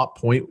the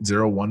top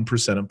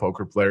 0.01% of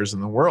poker players in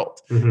the world.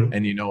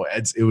 And,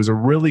 it was a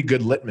really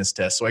good litmus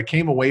test. So I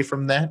came away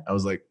from that. I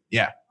was like,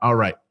 yeah, all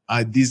right.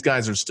 These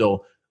guys are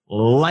still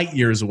light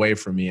years away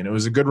from me. And it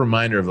was a good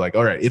reminder of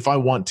all right, if I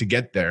want to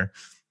get there,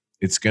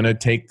 it's going to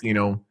take,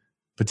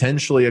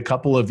 potentially a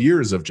couple of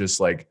years of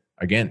just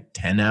again,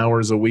 10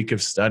 hours a week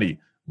of study,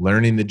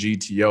 learning the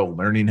GTO,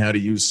 learning how to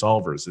use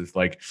solvers.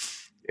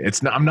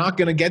 It's I'm not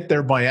going to get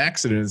there by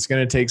accident. It's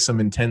going to take some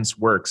intense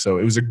work. So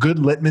it was a good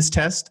litmus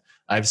test.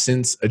 I've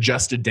since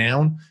adjusted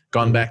down,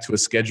 gone back to a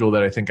schedule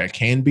that I think I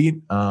can beat.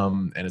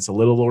 And it's a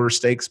little lower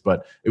stakes,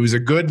 but it was a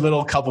good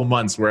little couple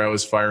months where I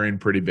was firing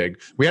pretty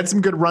big. We had some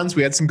good runs.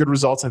 We had some good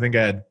results. I think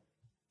I had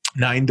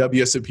 9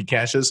 WSOP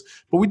cashes,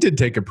 but we did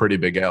take a pretty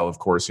big L, of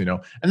course,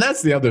 and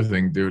that's the other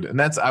thing, dude.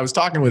 And I was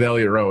talking with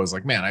Elliot Rowe. I was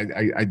like, man,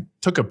 I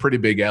took a pretty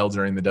big L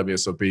during the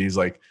WSOP. He's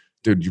like,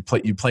 dude, you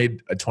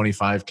played a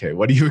 25K.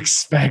 What do you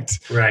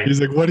expect? Right.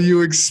 He's like, what do you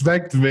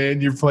expect,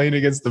 man? You're playing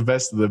against the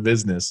best of the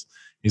business.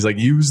 He's like,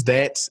 use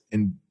that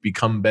and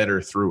become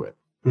better through it.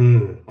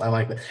 I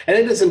like that. And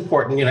it is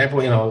important,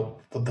 everyone,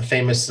 the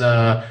famous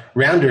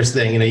rounders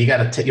thing, you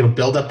got to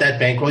build up that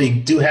bankroll.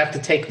 You do have to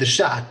take the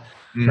shot.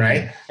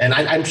 Right. And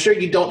I'm sure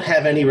you don't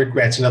have any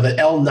regrets, the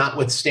L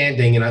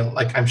notwithstanding,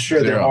 I'm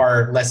sure there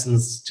are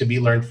lessons to be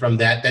learned from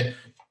that,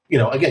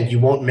 again, you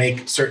won't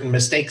make certain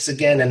mistakes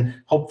again. And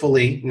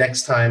hopefully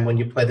next time when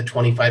you play the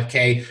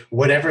 25K,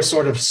 whatever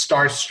sort of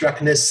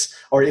starstruckness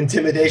or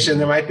intimidation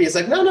there might be, it's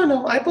like,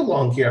 no, I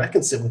belong here. I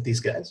can sit with these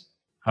guys.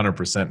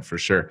 100% for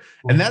sure.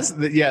 And that's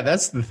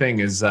the thing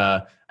is,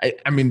 I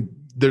mean,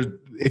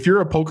 if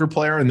you're a poker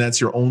player and that's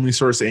your only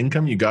source of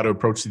income, you got to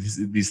approach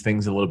these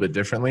things a little bit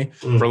differently.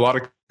 For a lot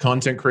of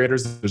content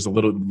creators, there's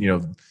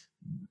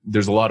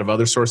a lot of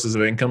other sources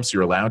of income. So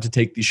you're allowed to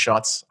take these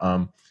shots.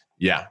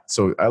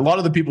 So a lot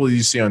of the people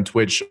you see on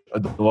Twitch, a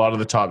lot of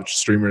the top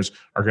streamers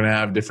are going to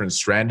have different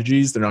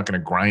strategies. They're not going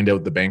to grind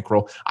out the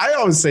bankroll. I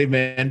always say,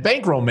 man,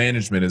 bankroll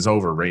management is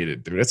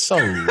overrated, dude. It's so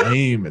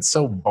lame. It's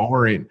so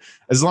boring.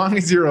 As long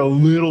as you're a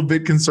little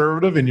bit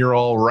conservative and you're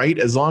all right,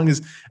 as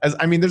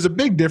I mean, there's a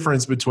big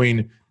difference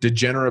between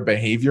degenerate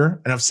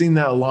behavior. And I've seen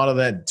that a lot of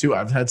that too.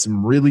 I've had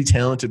some really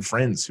talented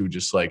friends who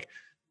just like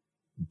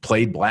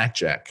played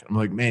blackjack. I'm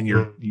like, man,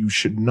 you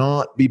should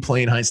not be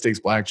playing high stakes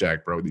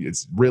blackjack, bro.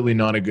 It's really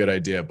not a good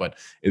idea, but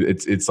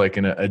it's like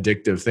an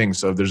addictive thing.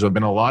 So there's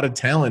been a lot of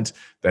talent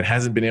that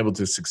hasn't been able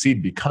to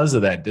succeed because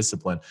of that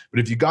discipline. But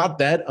if you got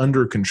that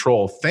under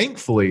control,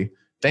 thankfully,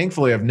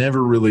 I've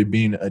never really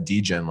been a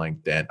degen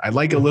like that. I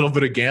like a little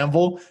bit of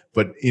gamble,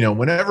 but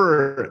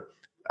whenever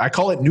I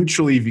call it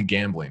neutral EV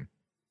gambling.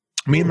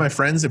 Me and my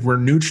friends, if we're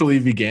neutral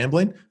EV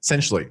gambling,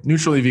 essentially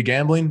neutral EV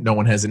gambling, no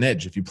one has an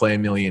edge. If you play a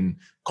million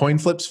coin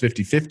flips,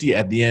 50-50,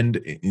 at the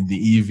end,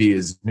 the EV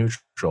is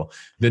neutral.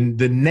 Then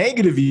the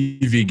negative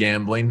EV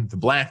gambling, the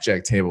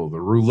blackjack table, the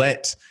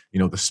roulette,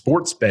 the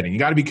sports betting, you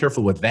got to be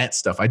careful with that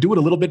stuff. I do it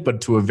a little bit, but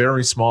to a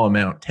very small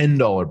amount,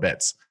 $10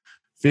 bets,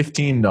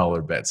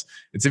 $15 bets.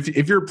 It's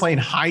if you're playing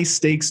high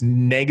stakes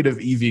negative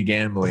EV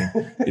gambling,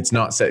 it's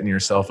not setting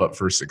yourself up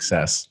for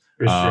success.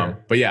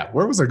 Sure. But yeah,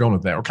 where was I going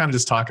with that? We're kind of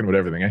just talking about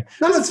everything. Eh?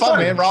 No, it's fun,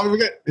 man. Robbie,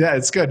 yeah,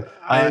 it's good.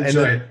 I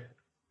enjoy it.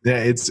 Yeah,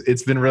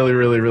 it's been really,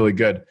 really, really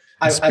good.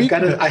 I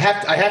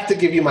have to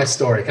give you my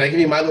story. Can I give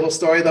you my little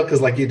story though?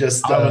 Because like you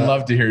just, I would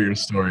love to hear your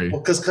story.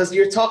 Because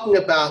you're talking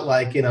about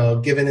like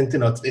giving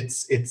into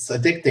it's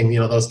addicting.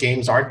 Those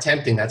games are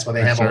tempting. That's why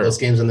they have all those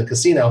games in the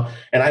casino.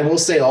 And I will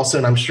say also,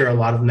 and I'm sure a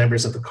lot of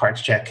members of the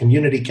Cards Chat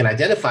community can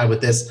identify with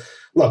this.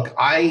 Look,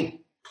 I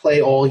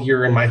play all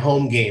year in my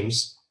home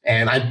games.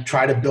 And I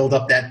try to build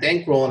up that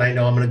bankroll, and I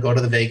know I'm going to go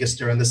to the Vegas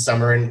during the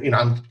summer, and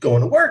I'm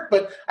going to work,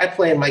 but I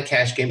play in my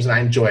cash games and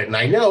I enjoy it. And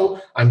I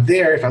know I'm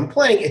there. If I'm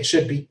playing, it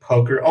should be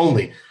poker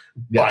only.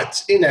 Yeah.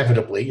 But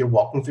inevitably, you're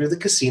walking through the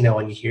casino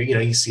and you hear,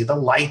 you see the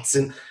lights,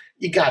 and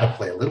you got to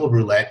play a little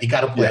roulette. You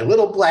got to play a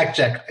little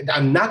blackjack.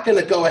 I'm not going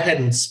to go ahead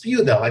and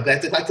spew though. Like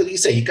what you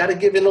say, you got to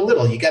give in a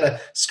little. You got to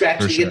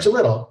scratch the itch a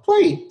little.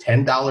 Play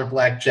 $10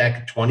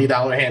 blackjack,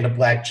 $20 hand of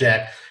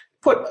blackjack.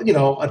 Put,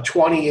 a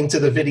 20 into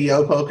the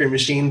video poker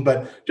machine.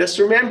 But just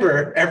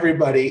remember,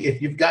 everybody, if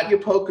you've got your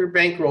poker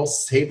bankroll,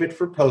 save it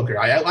for poker.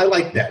 I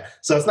like that.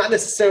 So it's not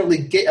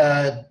necessarily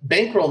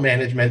bankroll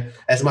management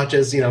as much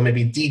as,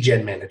 maybe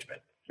degen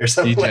management or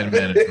something. Degen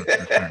management,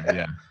 for sure,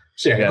 yeah.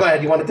 Sure. Yeah. Go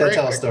ahead. You wanted to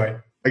tell a story.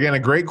 Again, a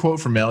great quote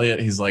from Elliot.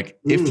 He's like,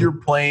 if you're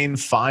playing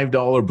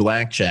 $5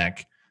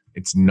 blackjack,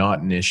 it's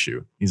not an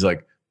issue. He's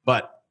like,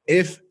 but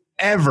if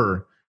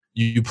ever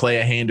you play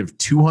a hand of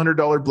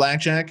 $200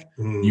 blackjack,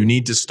 you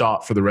need to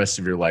stop for the rest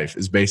of your life,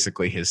 is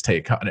basically his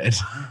take on it.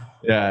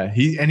 Yeah.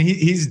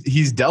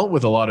 He's dealt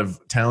with a lot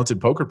of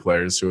talented poker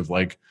players who have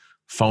like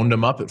phoned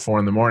him up at 4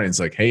 a.m. It's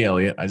like, hey,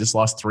 Elliot, I just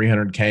lost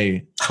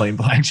 $300K playing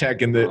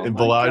blackjack in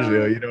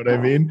Bellagio. You know what I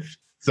mean?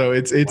 So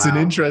it's an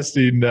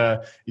interesting,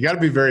 you got to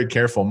be very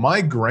careful.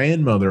 My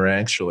grandmother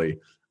actually,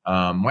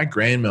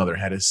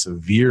 had a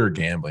severe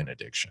gambling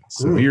addiction,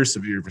 severe.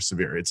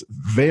 It's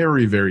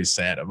very, very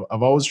sad.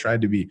 I've always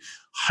tried to be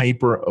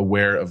hyper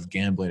aware of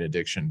gambling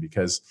addiction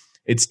because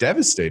it's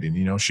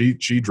devastating.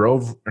 She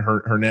drove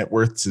her net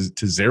worth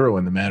to zero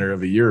in the matter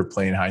of a year of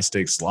playing high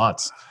stakes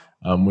slots,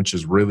 which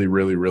is really,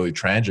 really, really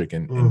tragic.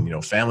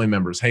 And family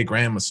members, hey,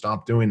 grandma,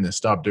 stop doing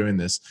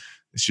this.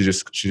 She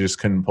just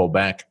couldn't pull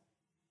back.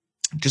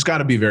 Just got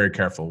to be very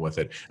careful with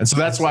it. And so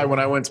that's why when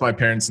I went to my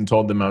parents and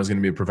told them I was going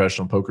to be a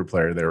professional poker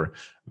player, they were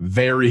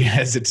very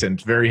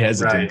hesitant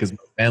because my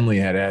family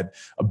had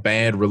a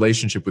bad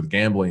relationship with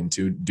gambling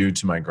due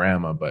to my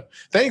grandma. But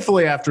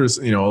thankfully, after a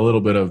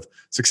little bit of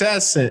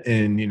success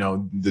and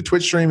the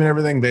Twitch stream and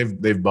everything,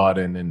 they've bought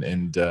in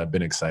and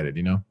been excited.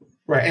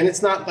 Right. And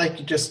it's not like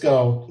you just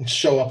go and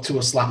show up to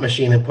a slot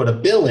machine and put a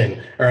bill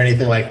in or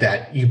anything like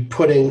that. You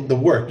put in the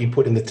work, you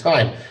put in the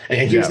time.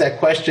 And here's that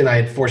question I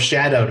had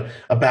foreshadowed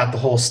about the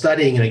whole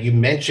studying. You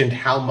mentioned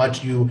how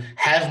much you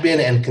have been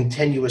and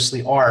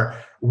continuously are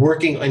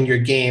working on your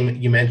game.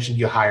 You mentioned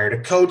you hired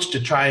a coach to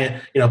try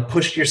and,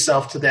 push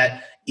yourself to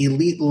that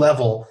elite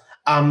level.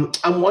 I'm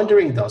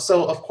wondering though,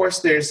 so of course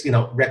there's,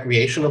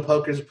 recreational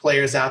poker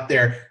players out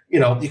there.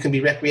 You can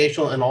be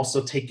recreational and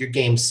also take your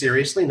game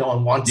seriously. No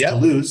one wants to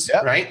lose,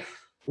 right?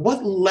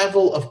 What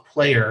level of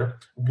player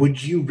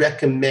would you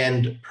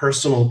recommend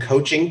personal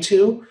coaching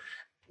to?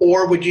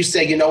 Or would you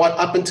say, you know what,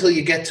 up until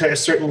you get to a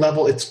certain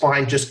level, it's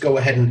fine, just go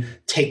ahead and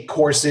take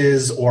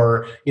courses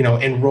or,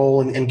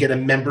 enroll and get a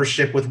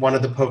membership with one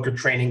of the poker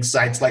training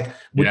sites? Like,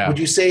 would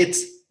you say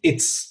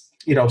it's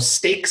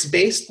stakes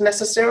based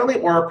necessarily,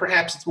 or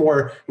perhaps it's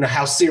more,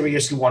 how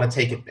serious you want to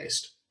take it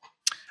based?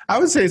 I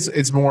would say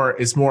it's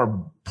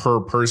more per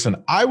person.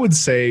 I would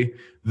say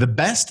the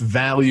best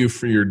value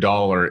for your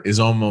dollar is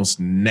almost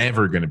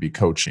never going to be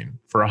coaching.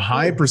 For a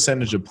high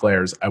percentage of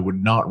players, I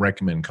would not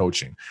recommend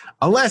coaching.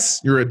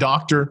 Unless you're a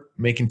doctor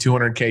making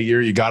 $200K a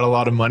year, you got a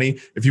lot of money.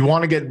 If you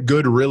want to get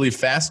good really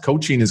fast,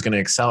 coaching is going to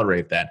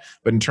accelerate that.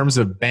 But in terms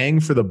of bang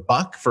for the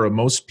buck for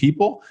most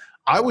people,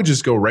 I would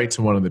just go right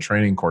to one of the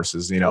training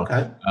courses.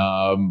 Okay.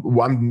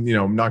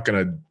 I'm not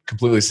going to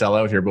completely sell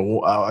out here, but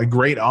a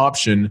great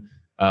option,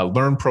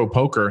 Learn Pro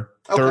Poker,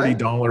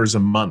 $30 a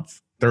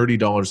month.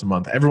 $30 a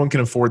month. Everyone can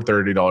afford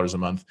 $30 a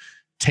month.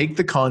 Take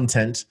the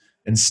content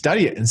and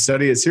study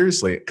it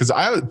seriously. Because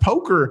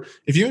poker,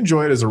 if you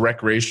enjoy it as a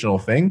recreational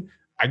thing,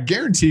 I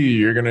guarantee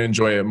you're going to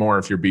enjoy it more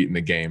if you're beating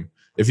the game.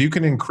 If you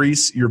can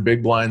increase your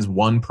big blinds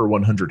 1 per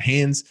 100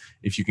 hands,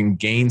 if you can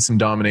gain some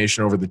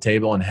domination over the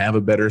table and have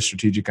a better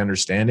strategic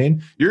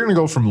understanding, you're going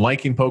to go from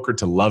liking poker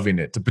to loving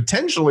it, to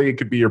potentially it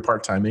could be your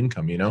part-time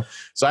income,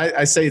 So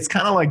I say it's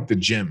kind of like the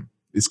gym.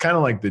 It's kind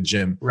of like the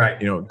gym, right?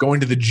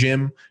 Going to the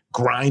gym,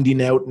 grinding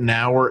out an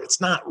hour.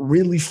 It's not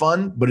really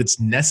fun, but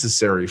it's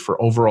necessary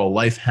for overall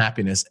life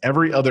happiness.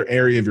 Every other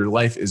area of your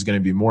life is going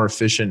to be more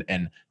efficient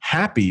and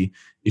happy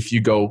if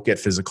you go get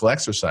physical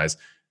exercise.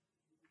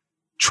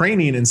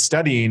 Training and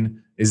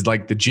studying is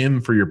like the gym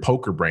for your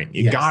poker brain.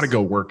 You got to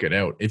go work it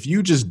out. If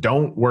you just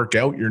don't work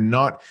out,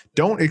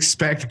 don't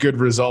expect good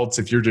results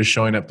if you're just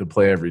showing up to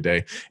play every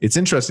day. It's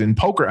interesting. In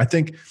poker, I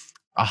think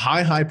a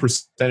high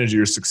percentage of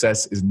your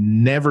success is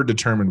never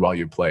determined while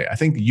you play. I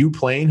think you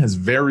playing has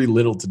very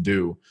little to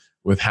do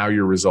with how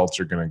your results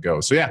are going to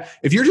go. So yeah,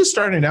 if you're just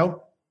starting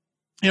out,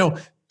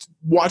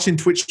 watching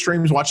Twitch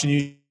streams, watching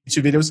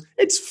YouTube videos,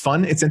 it's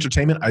fun. It's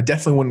entertainment. I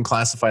definitely wouldn't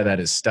classify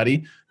that as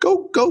study.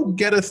 Go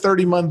get a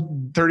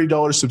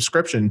 $30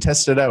 subscription,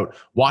 test it out,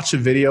 watch a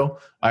video.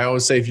 I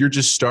always say if you're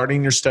just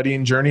starting your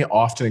studying journey,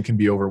 often it can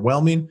be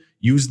overwhelming.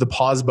 Use the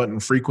pause button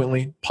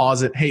frequently.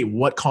 Pause it. Hey,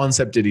 what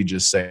concept did he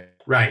just say?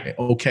 Right.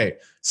 Okay.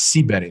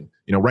 C-betting,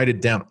 write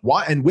it down.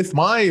 Why? And with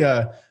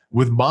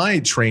my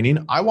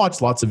training, I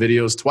watch lots of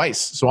videos twice.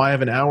 So I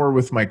have an hour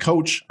with my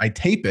coach. I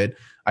tape it.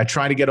 I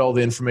try to get all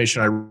the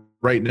information.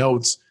 I write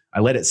notes. I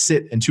let it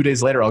sit. And 2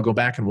 days later, I'll go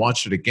back and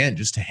watch it again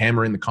just to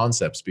hammer in the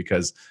concepts,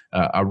 because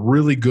a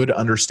really good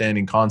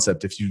understanding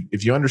concept, if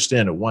you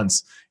understand it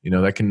once,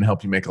 that can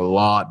help you make a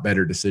lot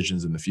better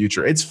decisions in the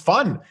future. It's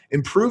fun.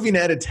 Improving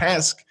at a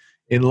task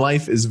in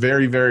life is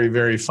very, very,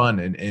 very fun.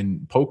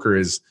 And poker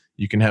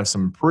you can have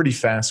some pretty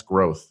fast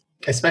growth.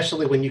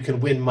 Especially when you can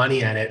win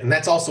money at it. And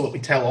that's also what we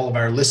tell all of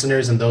our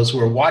listeners and those who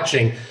are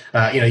watching,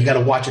 you got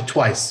to watch it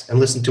twice and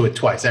listen to it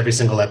twice, every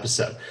single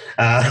episode.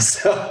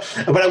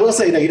 But I will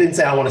say, you didn't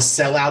say I want to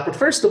sell out. But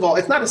first of all,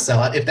 it's not a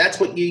sellout. If that's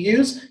what you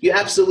use, you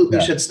absolutely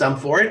should stump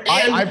for it.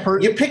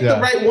 And you picked the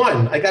right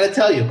one. I got to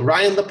tell you,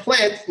 Ryan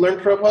LaPlante, Learn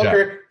Pro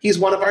Poker. He's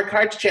one of our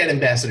Cards Chat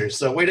ambassadors.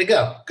 So way to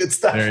go. Good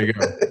stuff. There you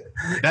go.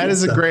 That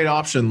is a great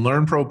option.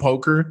 Learn Pro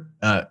Poker.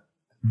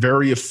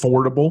 Very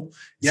affordable.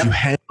 If you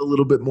had a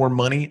little bit more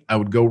money, I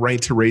would go right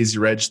to Raise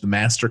Your Edge, the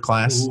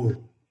masterclass.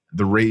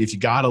 If you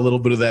got a little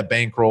bit of that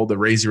bankroll, the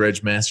Raise Your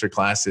Edge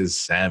masterclass is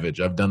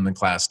savage. I've done the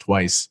class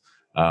twice.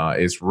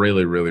 It's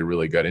really, really,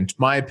 really good. In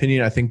my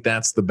opinion, I think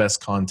that's the best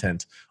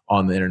content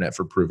on the internet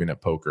for proving at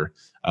poker.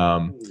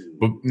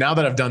 But now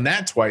that I've done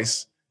that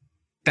twice,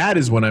 that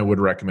is when I would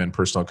recommend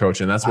personal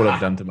coaching. That's what I've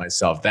done to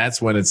myself.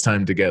 That's when it's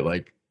time to get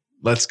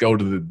let's go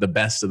to the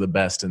best of the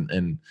best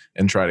and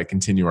try to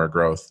continue our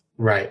growth.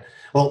 Right.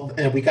 Well,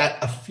 we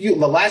got the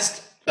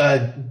last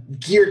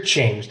gear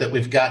change that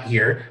we've got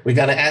here. We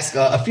got to ask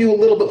a few a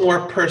little bit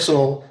more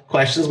personal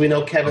questions. We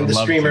know Kevin, the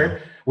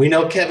streamer. We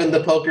know Kevin,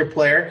 the poker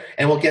player,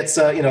 and we'll get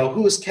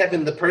who's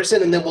Kevin, the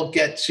person, and then we'll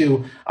get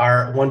to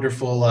our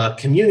wonderful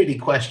community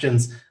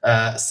questions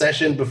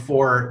session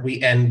before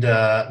we end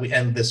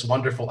this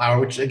wonderful hour.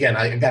 Which again,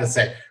 I got to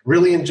say,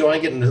 really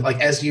enjoying it, and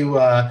as you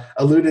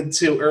alluded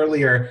to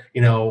earlier,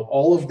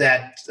 all of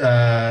that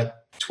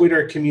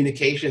Twitter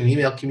communication,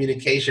 email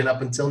communication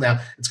up until now,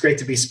 it's great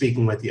to be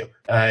speaking with you.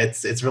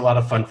 It's a lot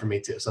of fun for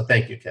me too. So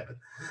thank you, Kevin.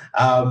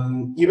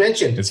 You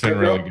mentioned it's been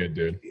really good,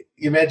 dude.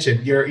 You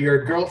mentioned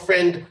your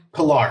girlfriend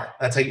Pilar.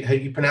 That's how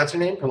you pronounce her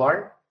name,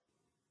 Pilar?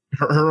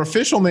 Her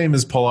official name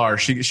is Pilar.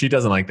 She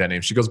doesn't like that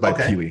name. She goes by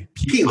Pili.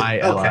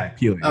 P-I-L-I.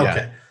 Pili. Okay.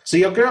 Yeah. So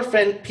your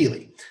girlfriend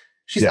Pili.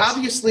 She's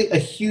obviously a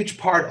huge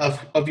part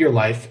of your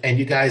life, and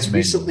you guys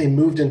recently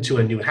moved into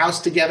a new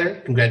house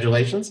together.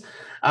 Congratulations.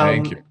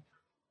 Thank you.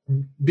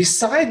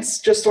 Besides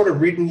just sort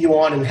of reading you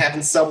on and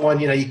having someone,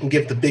 you can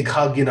give the big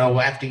hug,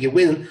 after you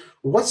win,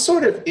 what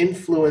sort of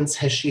influence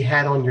has she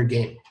had on your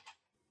game?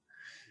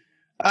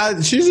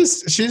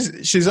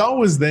 She's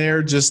always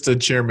there just to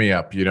cheer me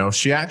up. You know,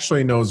 she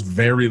actually knows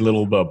very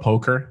little about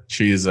poker.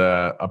 She's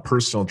a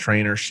personal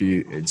trainer.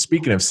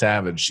 Speaking of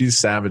savage, she's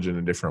savage in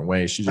a different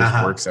way. She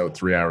just works out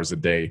 3 hours a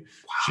day.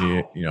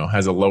 Wow. She,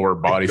 has a lower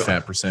body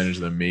fat percentage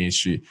than me.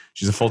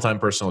 She's a full-time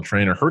personal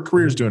trainer. Her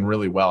career is doing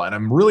really well, and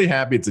I'm really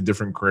happy it's a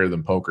different career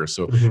than poker.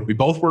 So we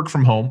both work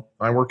from home.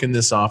 I work in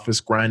this office,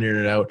 grinding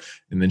it out,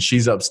 and then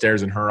she's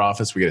upstairs in her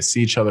office. We get to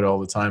see each other all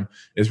the time.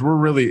 It's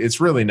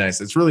really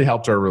nice. It's really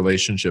helped our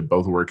relationship,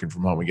 both working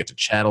from home. We get to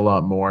chat a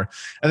lot more.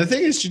 And the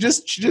thing is, she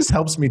just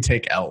helps me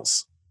take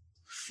L's.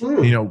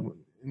 Young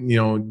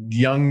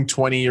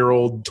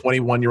 20-year-old,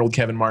 21-year-old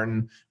Kevin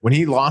Martin, when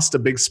he lost a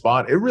big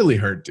spot, it really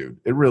hurt, dude.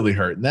 It really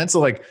hurt. And that's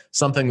like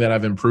something that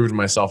I've improved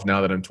myself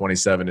now that I'm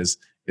 27 is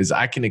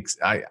I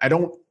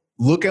don't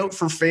look out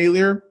for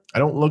failure. I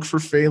don't look for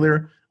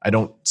failure. I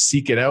don't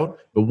seek it out.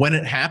 But when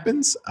it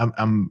happens,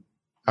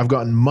 I've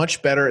gotten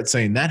much better at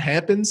saying that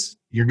happens.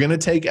 You're going to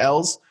take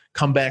L's,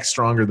 come back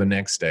stronger the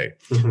next day.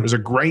 There's a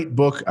great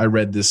book I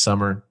read this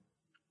summer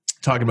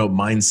talking about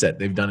mindset.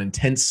 They've done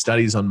intense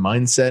studies on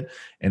mindset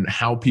and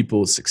how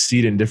people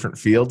succeed in different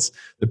fields.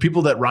 The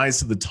people that rise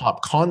to the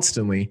top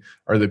constantly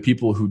are the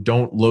people who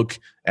don't look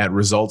at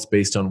results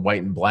based on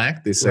white and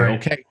black. They say,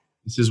 okay,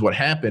 this is what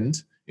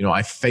happened.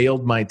 I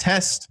failed my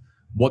test.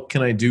 What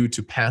can I do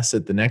to pass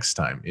it the next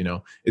time?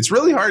 It's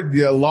really hard.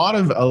 A lot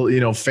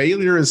of,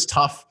 failure is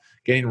tough.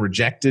 Getting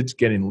rejected,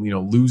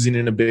 losing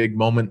in a big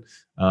moment.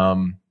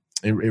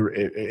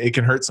 It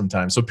can hurt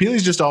sometimes. So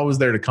Peely's just always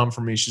there to come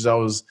for me. She's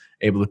always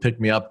able to pick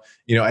me up.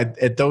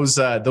 At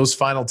those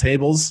final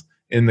tables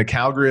in the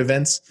Calgary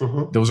events,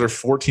 those are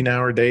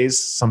 14-hour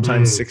days,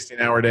 sometimes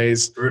 16-hour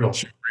days. Brutal.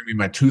 She'd bring me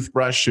my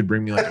toothbrush. She'd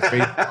bring me like a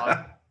face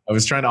on. I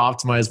was trying to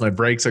optimize my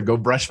breaks. I'd go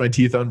brush my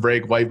teeth on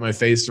break, wipe my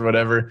face or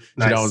whatever.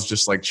 Nice. She'd always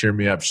just like cheer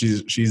me up.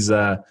 She's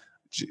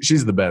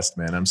the best,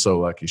 man. I'm so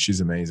lucky.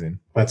 She's amazing.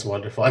 That's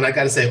wonderful. And I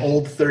got to say,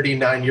 old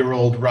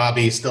 39-year-old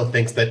Robbie still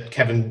thinks that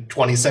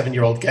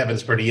 27-year-old Kevin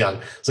is pretty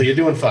young. So you're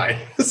doing fine.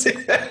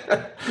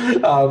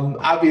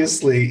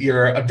 Obviously,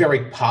 you're a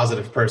very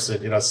positive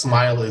person.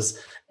 Smile is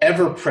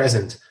ever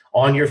present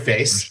on your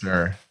face. For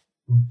sure.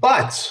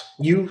 But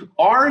you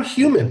are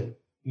human.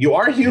 You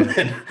are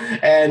human.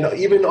 And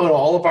even on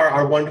all of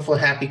our wonderful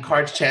Happy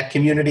Cards Chat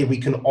community, we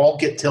can all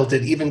get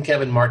tilted. Even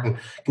Kevin Martin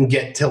can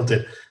get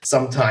tilted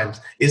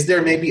sometimes. Is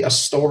there maybe a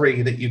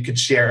story that you could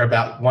share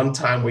about one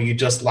time where you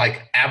just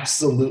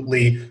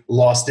absolutely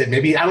lost it?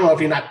 Maybe, I don't know if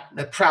you're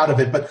not proud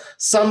of it, but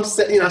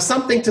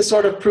something to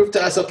sort of prove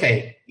to us,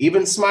 okay,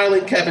 even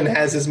smiling Kevin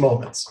has his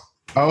moments.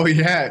 Oh,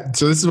 yeah.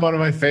 So this is one of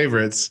my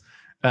favorites.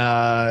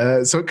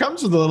 So it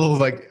comes with a little,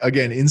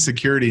 again,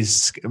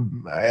 insecurities.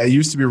 I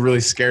used to be really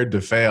scared to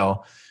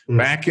fail.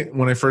 Back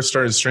when I first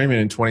started streaming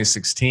in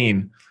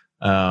 2016,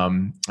 I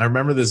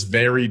remember this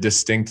very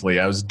distinctly.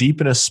 I was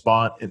deep in a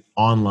spot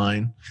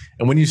online.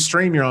 And when you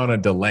stream, you're on a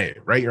delay,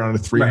 right? You're on a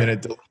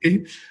 3-minute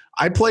delay.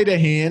 I played a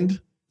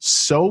hand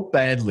so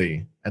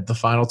badly at the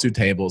final two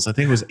tables. I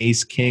think it was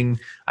Ace King.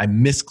 I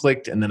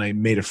misclicked and then I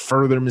made a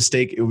further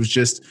mistake. It was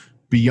just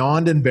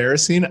beyond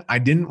embarrassing. I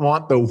didn't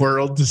want the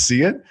world to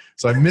see it.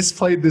 So I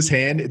misplayed this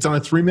hand. It's on a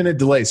 3-minute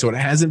delay, so it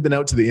hasn't been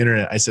out to the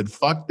internet. I said,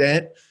 fuck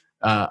that.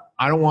 I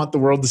don't want the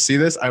world to see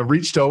this. I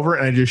reached over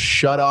and I just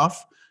shut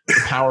off the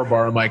power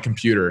bar on my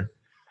computer.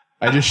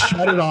 I just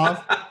shut it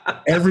off.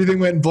 Everything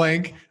went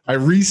blank. I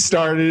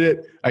restarted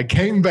it. I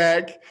came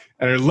back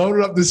and I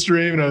loaded up the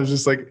stream and I was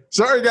just like,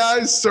 sorry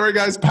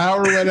guys,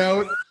 power went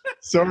out.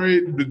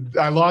 Sorry,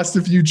 I lost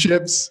a few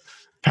chips.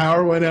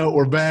 Power went out.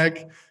 We're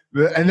back.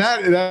 And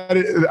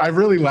that I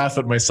really laugh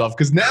at myself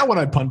because now when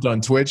I punt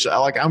on Twitch,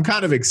 I'm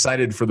kind of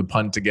excited for the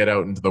punt to get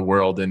out into the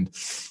world. And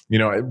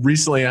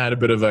recently I had a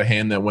bit of a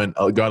hand that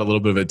got a little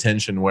bit of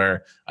attention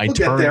where we'll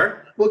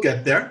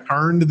get there.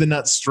 Turned the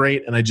nut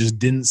straight and I just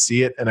didn't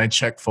see it and I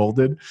check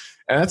folded,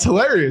 and that's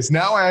hilarious.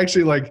 Now I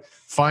actually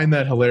find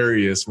that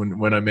hilarious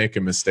when I make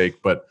a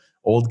mistake. But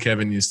old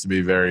Kevin used to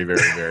be very,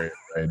 very, very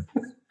afraid.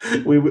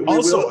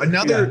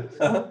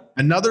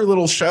 Another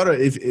little shout out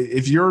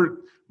if you're.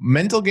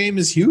 Mental game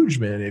is huge,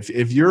 man.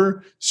 If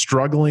you're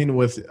struggling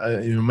with a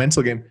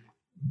mental game,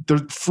 the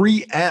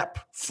free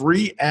app,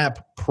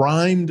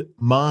 Primed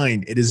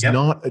Mind. It is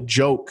not a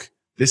joke.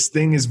 This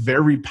thing is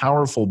very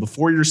powerful.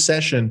 Before your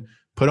session,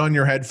 put on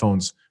your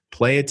headphones,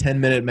 play a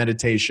 10-minute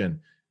meditation,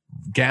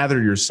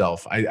 gather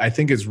yourself. I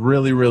think it's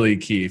really, really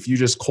key. If you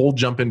just cold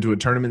jump into a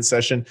tournament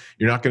session,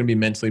 you're not going to be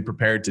mentally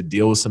prepared to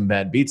deal with some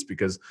bad beats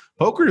because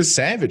poker is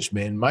savage,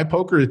 man. My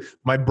brother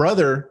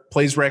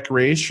plays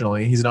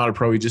recreationally. He's not a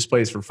pro. He just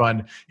plays for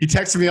fun. He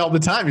texts me all the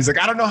time. He's like,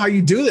 I don't know how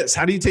you do this.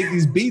 How do you take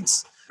these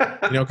beats?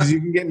 Because you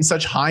can get in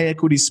such high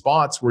equity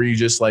spots where you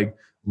just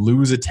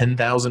lose a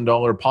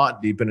 $10,000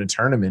 pot deep in a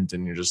tournament.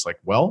 And you're just like,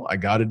 well, I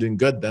got it in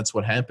good. That's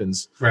what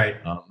happens. Right.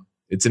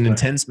 It's an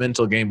intense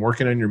mental game.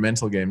 Working on your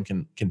mental game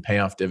can pay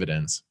off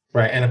dividends.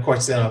 Right, and of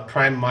course,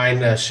 Prime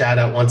Mind, shout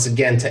out once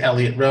again to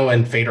Elliot Rowe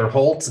and Fader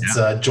Holt. It's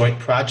a joint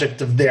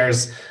project of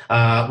theirs.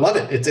 Love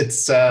it.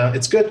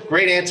 It's good.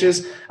 Great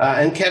answers.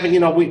 And Kevin, we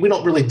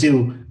don't really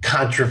do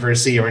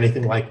controversy or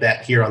anything like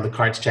that here on the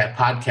Cards Chat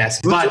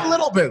podcast. But a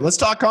little bit. Let's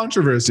talk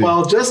controversy.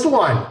 Well, just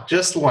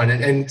one.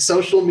 And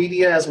social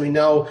media, as we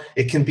know,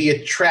 it can be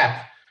a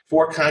trap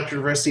for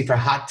controversy, for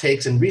hot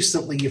takes. And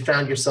recently, you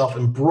found yourself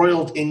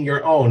embroiled in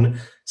your own,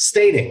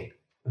 stating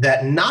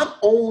that not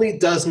only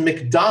does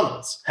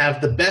McDonald's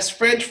have the best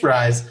French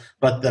fries,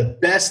 but the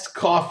best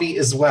coffee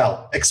as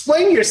well.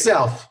 Explain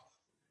yourself.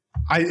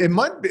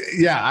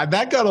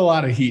 That got a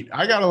lot of heat.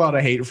 I got a lot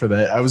of hate for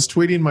that. I was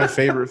tweeting my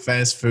favorite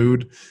fast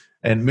food,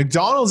 and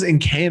McDonald's in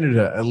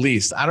Canada, at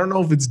least. I don't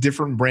know if it's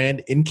different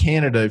brand in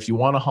Canada. If you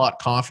want a hot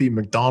coffee,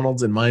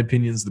 McDonald's, in my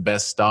opinion, is the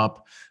best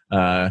stop.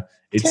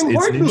 It's an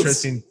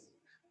interesting.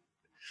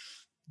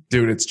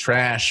 Dude, it's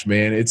trash,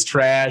 man. It's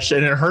trash,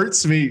 and it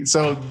hurts me.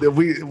 So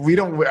we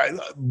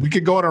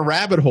could go on a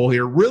rabbit hole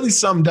here. Really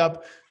summed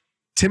up,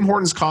 Tim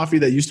Hortons coffee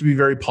that used to be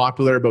very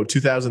popular about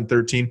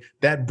 2013.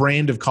 That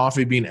brand of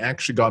coffee bean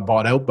actually got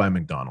bought out by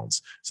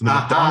McDonald's. So the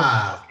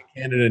McDonald's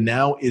in Canada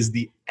now is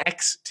the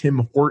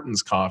ex-Tim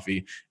Hortons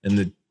coffee, and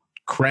the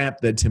crap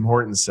that Tim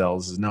Hortons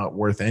sells is not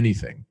worth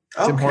anything.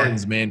 Okay. Tim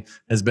Hortons, man,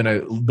 has been a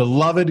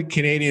beloved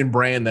Canadian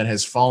brand that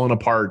has fallen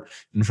apart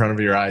in front of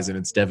your eyes, and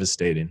it's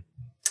devastating.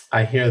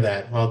 I hear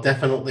that. Well,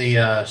 definitely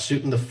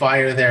shooting the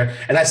fire there.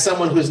 And as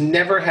someone who's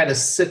never had a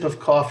sip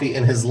of coffee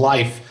in his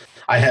life,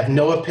 I have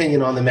no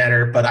opinion on the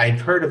matter, but I've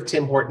heard of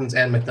Tim Hortons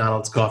and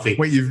McDonald's coffee.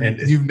 Wait,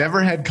 you've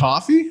never had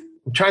coffee?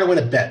 I'm trying to win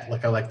a bet,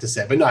 like I like to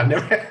say. But no,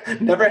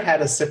 I've never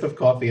had a sip of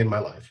coffee in my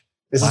life.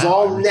 This is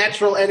all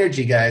natural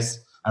energy,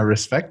 guys. I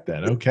respect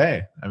that.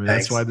 Okay. I mean,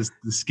 Thanks. That's why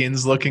the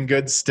skin's looking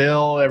good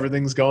still.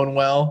 Everything's going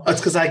well. That's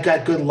because I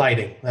got good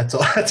lighting. That's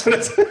all. That's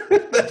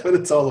what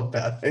it's all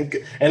about. And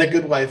a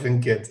good wife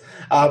and kids.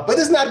 But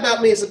it's not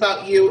about me. It's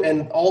about you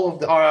and all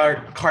of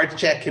our Cards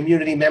Chat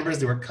community members.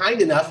 They were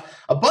kind enough,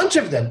 a bunch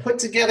of them, put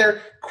together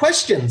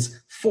questions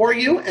for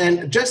you.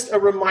 And just a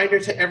reminder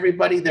to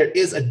everybody, there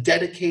is a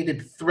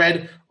dedicated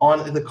thread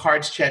on the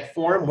Cards Chat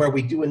forum where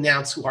we do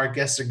announce who our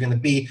guests are going to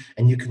be,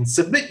 and you can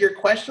submit your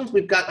questions.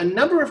 We've got a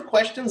number of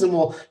questions, and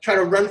we'll try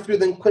to run through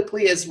them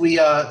quickly as we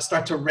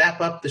start to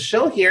wrap up the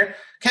show here.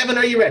 Kevin,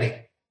 are you ready?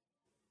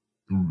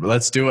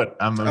 Let's do it.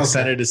 I'm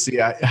excited to see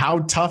how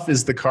tough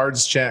is the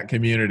Cards Chat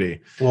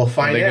community. We'll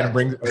find out.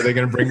 Are they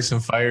going to bring some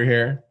fire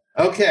here?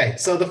 Okay,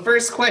 so the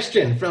first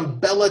question from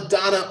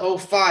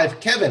Belladonna05.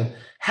 Kevin,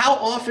 how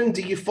often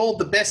do you fold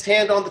the best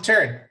hand on the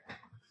turn?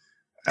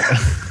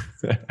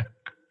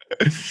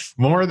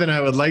 More than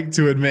I would like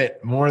to admit.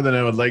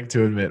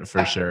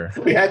 For sure.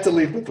 We had to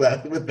leave with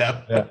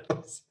that.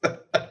 Yeah.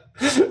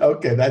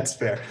 Okay, that's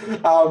fair.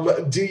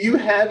 Do you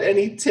have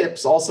any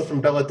tips, also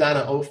from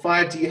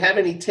Belladonna05, do you have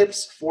any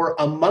tips for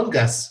Among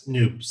Us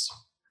noobs?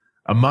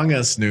 Among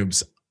Us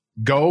noobs.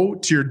 Go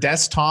to your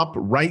desktop,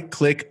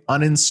 right-click,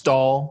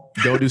 uninstall,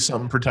 go do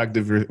something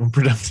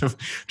productive.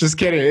 Just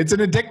kidding. It's an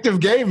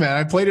addictive game, man.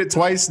 I played it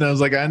twice, and I was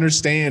like, I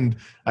understand.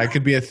 I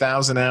could be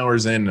 1,000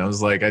 hours in. I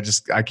was like,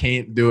 I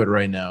can't do it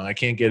right now. I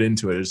can't get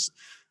into it. There's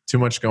too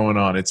much going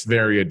on. It's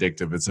very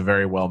addictive. It's a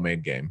very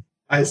well-made game.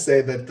 I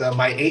say that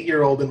my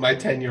 8-year-old and my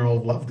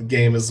 10-year-old love the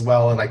game as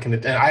well, and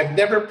I've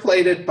never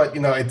played it, but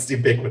it's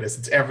ubiquitous.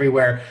 It's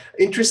everywhere.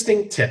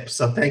 Interesting tip.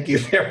 So thank you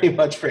very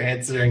much for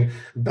answering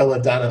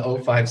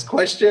Belladonna05's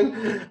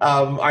question.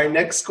 Our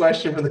next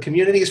question from the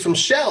community is from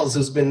Shells,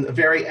 who's been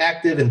very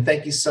active, and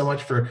thank you so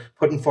much for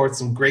putting forth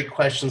some great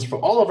questions for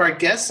all of our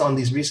guests on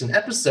these recent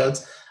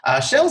episodes.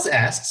 Shells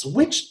asks,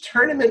 which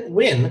tournament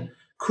win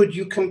could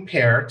you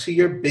compare to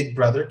your Big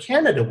Brother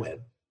Canada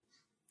win?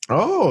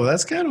 Oh,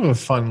 that's kind of a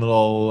fun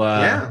little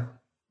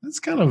That's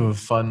kind of a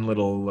fun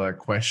little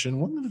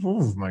question.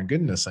 Oh, my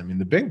goodness. I mean,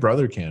 the Big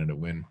Brother Canada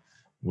win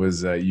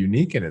was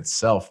unique in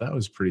itself. That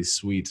was pretty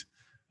sweet.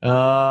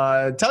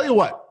 Tell you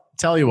what.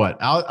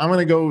 I'm going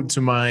to go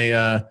to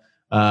my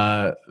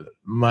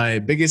my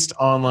biggest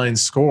online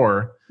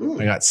score.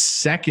 Ooh. I got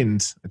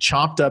second. I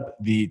chopped up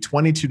the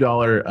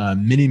 $22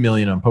 mini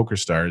million on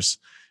PokerStars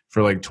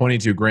for like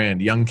 22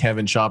 grand. Young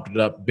Kevin chopped it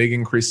up. Big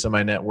increase to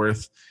my net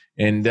worth.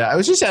 And I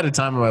was just at a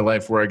time in my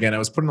life where, again, I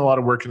was putting a lot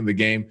of work into the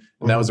game,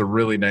 and that was a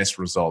really nice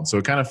result. So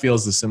it kind of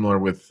feels similar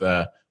with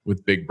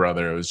Big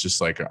Brother. It was just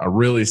like a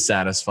really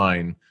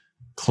satisfying,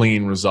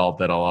 clean result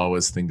that I'll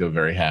always think of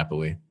very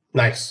happily.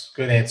 Nice.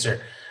 Good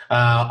answer.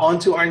 On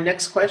to our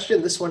next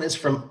question. This one is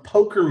from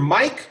Poker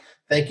Mike.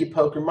 Thank you,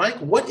 Poker Mike.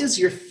 What is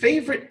your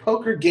favorite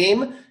poker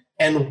game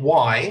and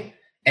why?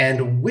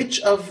 And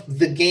which of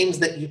the games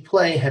that you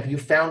play have you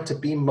found to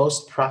be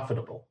most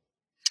profitable?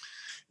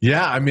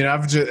 Yeah, I mean,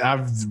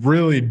 I've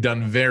really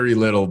done very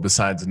little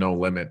besides No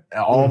Limit.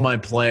 All my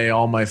play,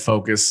 all my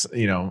focus,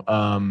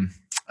 I've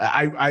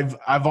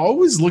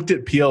always looked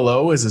at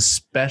PLO as a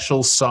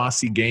special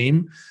saucy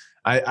game.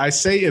 I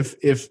say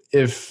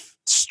if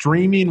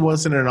streaming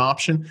wasn't an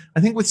option, I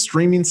think with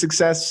streaming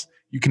success,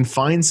 you can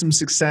find some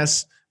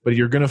success, but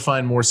you're going to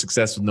find more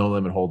success with No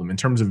Limit Hold'em. In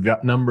terms of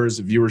numbers,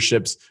 of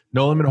viewerships,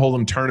 No Limit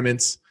Hold'em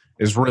tournaments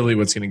is really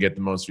what's going to get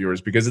the most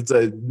viewers, because it's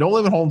a No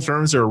Limit Hold'em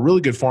tournaments are a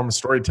really good form of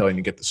storytelling.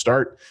 You get the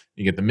start,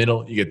 you get the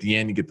middle, you get the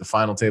end, you get the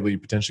final table, you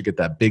potentially get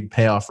that big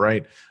payoff,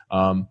 right?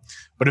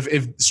 But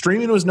if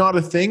streaming was not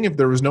a thing, if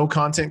there was no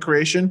content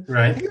creation,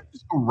 right, I think it would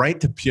just go right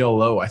to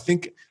PLO. I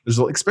think there's,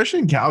 especially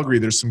in Calgary,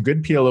 there's some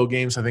good PLO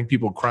games. I think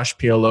people crush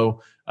PLO.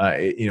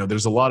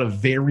 There's a lot of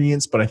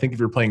variance, but I think if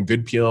you're playing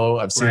good PLO,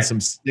 I've seen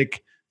some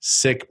sick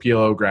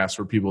PLO graphs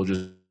where people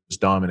just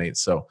dominate.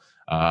 So,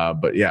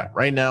 but yeah,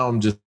 right now I'm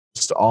just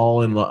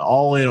all in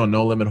on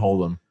No Limit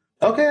Hold'em.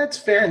 Okay, that's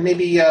fair. And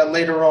maybe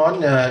later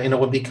on,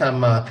 we'll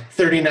become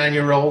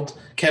 39-year-old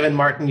Kevin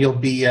Martin. You'll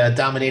be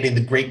dominating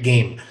the great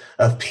game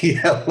of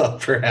PLO,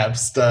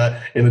 perhaps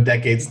in a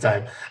decade's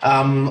time.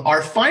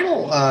 Our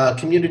final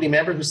community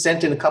member who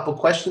sent in a couple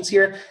questions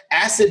here,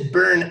 Acid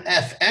Burn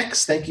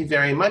FX. Thank you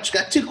very much.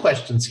 Got 2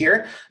 questions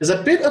here. There's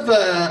a bit of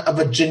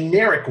a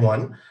generic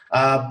one,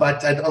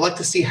 but I'd like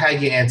to see how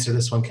you answer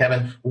this one,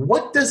 Kevin.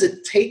 What does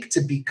it take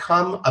to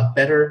become a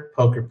better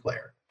poker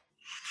player?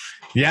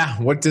 Yeah,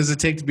 what does it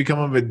take to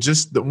become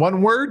just the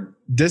one word?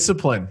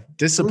 Discipline.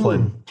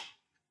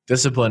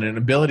 Discipline, and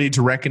ability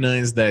to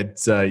recognize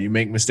that you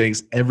make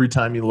mistakes every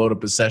time you load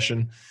up a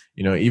session.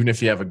 Even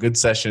if you have a good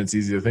session, it's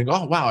easy to think,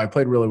 oh, wow, I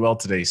played really well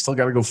today. You still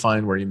got to go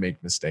find where you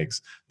make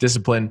mistakes.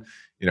 Discipline,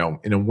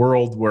 in a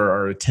world where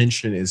our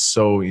attention is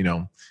so,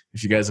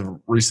 if you guys have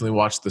recently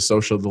watched The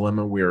Social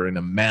Dilemma, we are in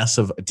a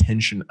massive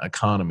attention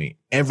economy.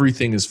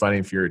 Everything is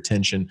fighting for your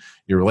attention,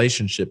 your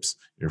relationships,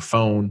 your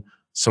phone,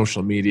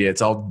 social media.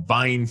 It's all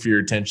vying for your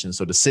attention.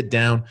 So to sit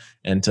down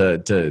and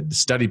to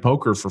study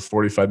poker for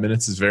 45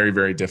 minutes is very,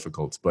 very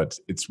difficult, but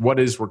it's what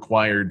is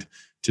required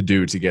to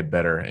do to get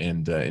better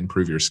and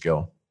improve your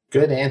skill.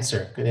 Good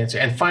answer.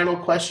 And final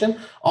question,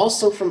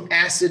 also from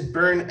Acid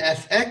Burn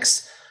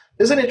FX.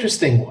 This is an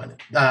interesting one,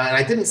 and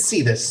I didn't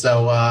see this,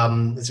 so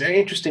it's a very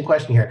interesting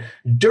question here.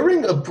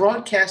 During a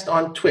broadcast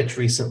on Twitch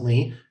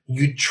recently,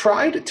 you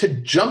tried to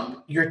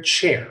jump your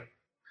chair.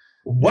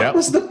 What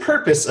was the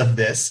purpose of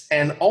this?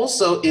 And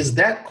also, is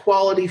that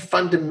quality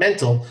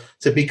fundamental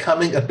to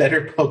becoming a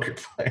better poker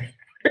player?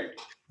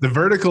 The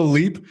vertical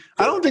leap.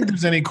 I don't think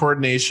there's any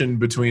coordination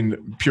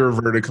between pure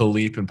vertical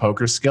leap and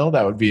poker skill.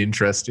 That would be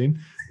interesting.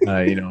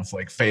 If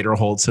like Fader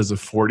Holtz has a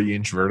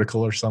 40-inch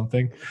vertical or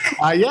something.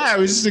 I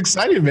was just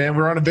excited, man.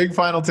 We're on a big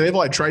final table.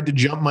 I tried to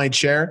jump my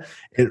chair.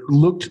 It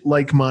looked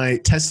like my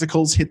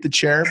testicles hit the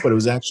chair, but it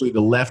was actually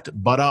the left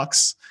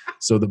buttocks.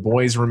 So the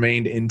boys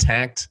remained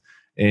intact.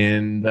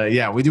 And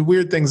we do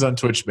weird things on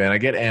Twitch, man. I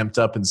get amped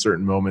up in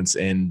certain moments,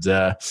 and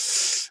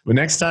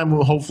next time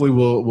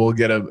we'll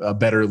get a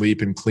better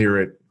leap and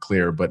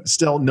clear. But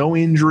still, no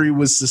injury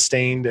was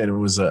sustained, and it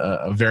was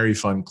a very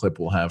fun clip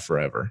we'll have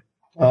forever.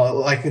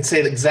 I can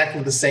say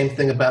exactly the same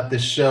thing about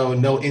this show.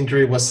 No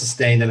injury was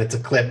sustained, and it's a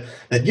clip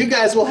that you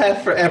guys will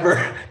have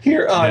forever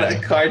here on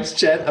Cards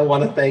Chat. I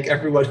want to thank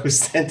everyone who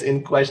sent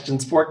in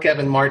questions for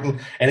Kevin Martin.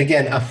 And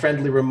again, a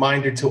friendly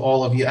reminder to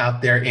all of you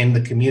out there in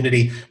the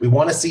community. We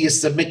want to see you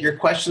submit your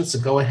questions, so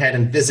go ahead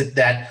and visit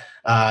that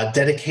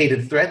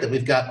dedicated thread that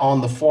we've got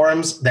on the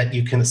forums that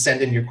you can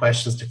send in your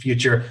questions to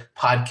future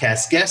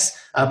podcast guests.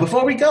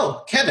 Before we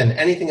go, Kevin,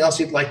 anything else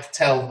you'd like to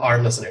tell our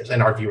listeners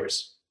and our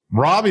viewers?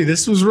 Robbie,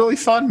 this was really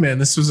fun, man.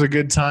 This was a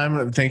good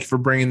time. Thank you for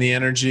bringing the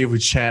energy. We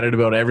chatted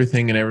about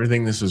everything.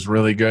 This was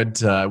really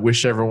good. I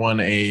wish everyone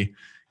a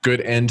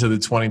good end to the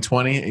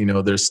 2020.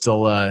 There's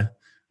still a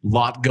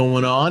lot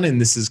going on, and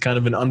this is kind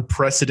of an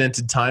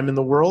unprecedented time in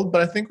the world,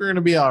 but I think we're going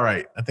to be all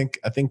right. I think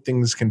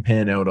things can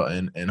pan out,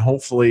 and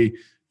hopefully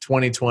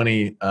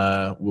 2020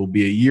 will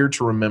be a year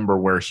to remember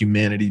where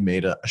humanity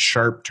made a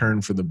sharp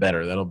turn for the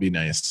better. That'll be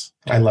nice.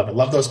 I love it.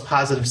 Love those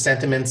positive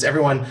sentiments.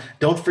 Everyone,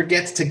 don't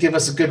forget to give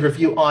us a good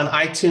review on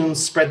iTunes.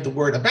 Spread the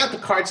word about the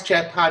Cards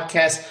Chat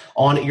podcast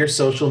on your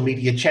social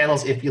media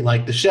channels if you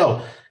like the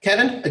show.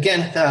 Kevin,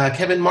 again,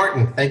 Kevin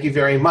Martin, thank you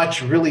very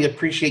much. Really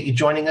appreciate you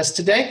joining us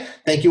today.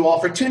 Thank you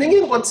all for tuning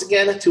in once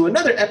again to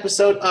another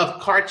episode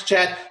of Cards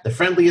Chat, the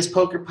friendliest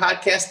poker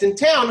podcast in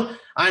town.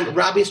 I'm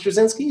Robbie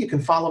Straczynski. You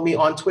can follow me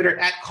on Twitter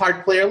at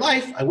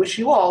CardPlayerLife. I wish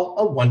you all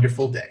a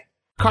wonderful day.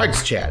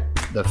 Cards Chat,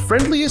 the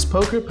friendliest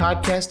poker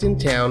podcast in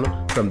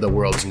town from the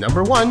world's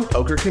 #1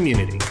 poker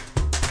community.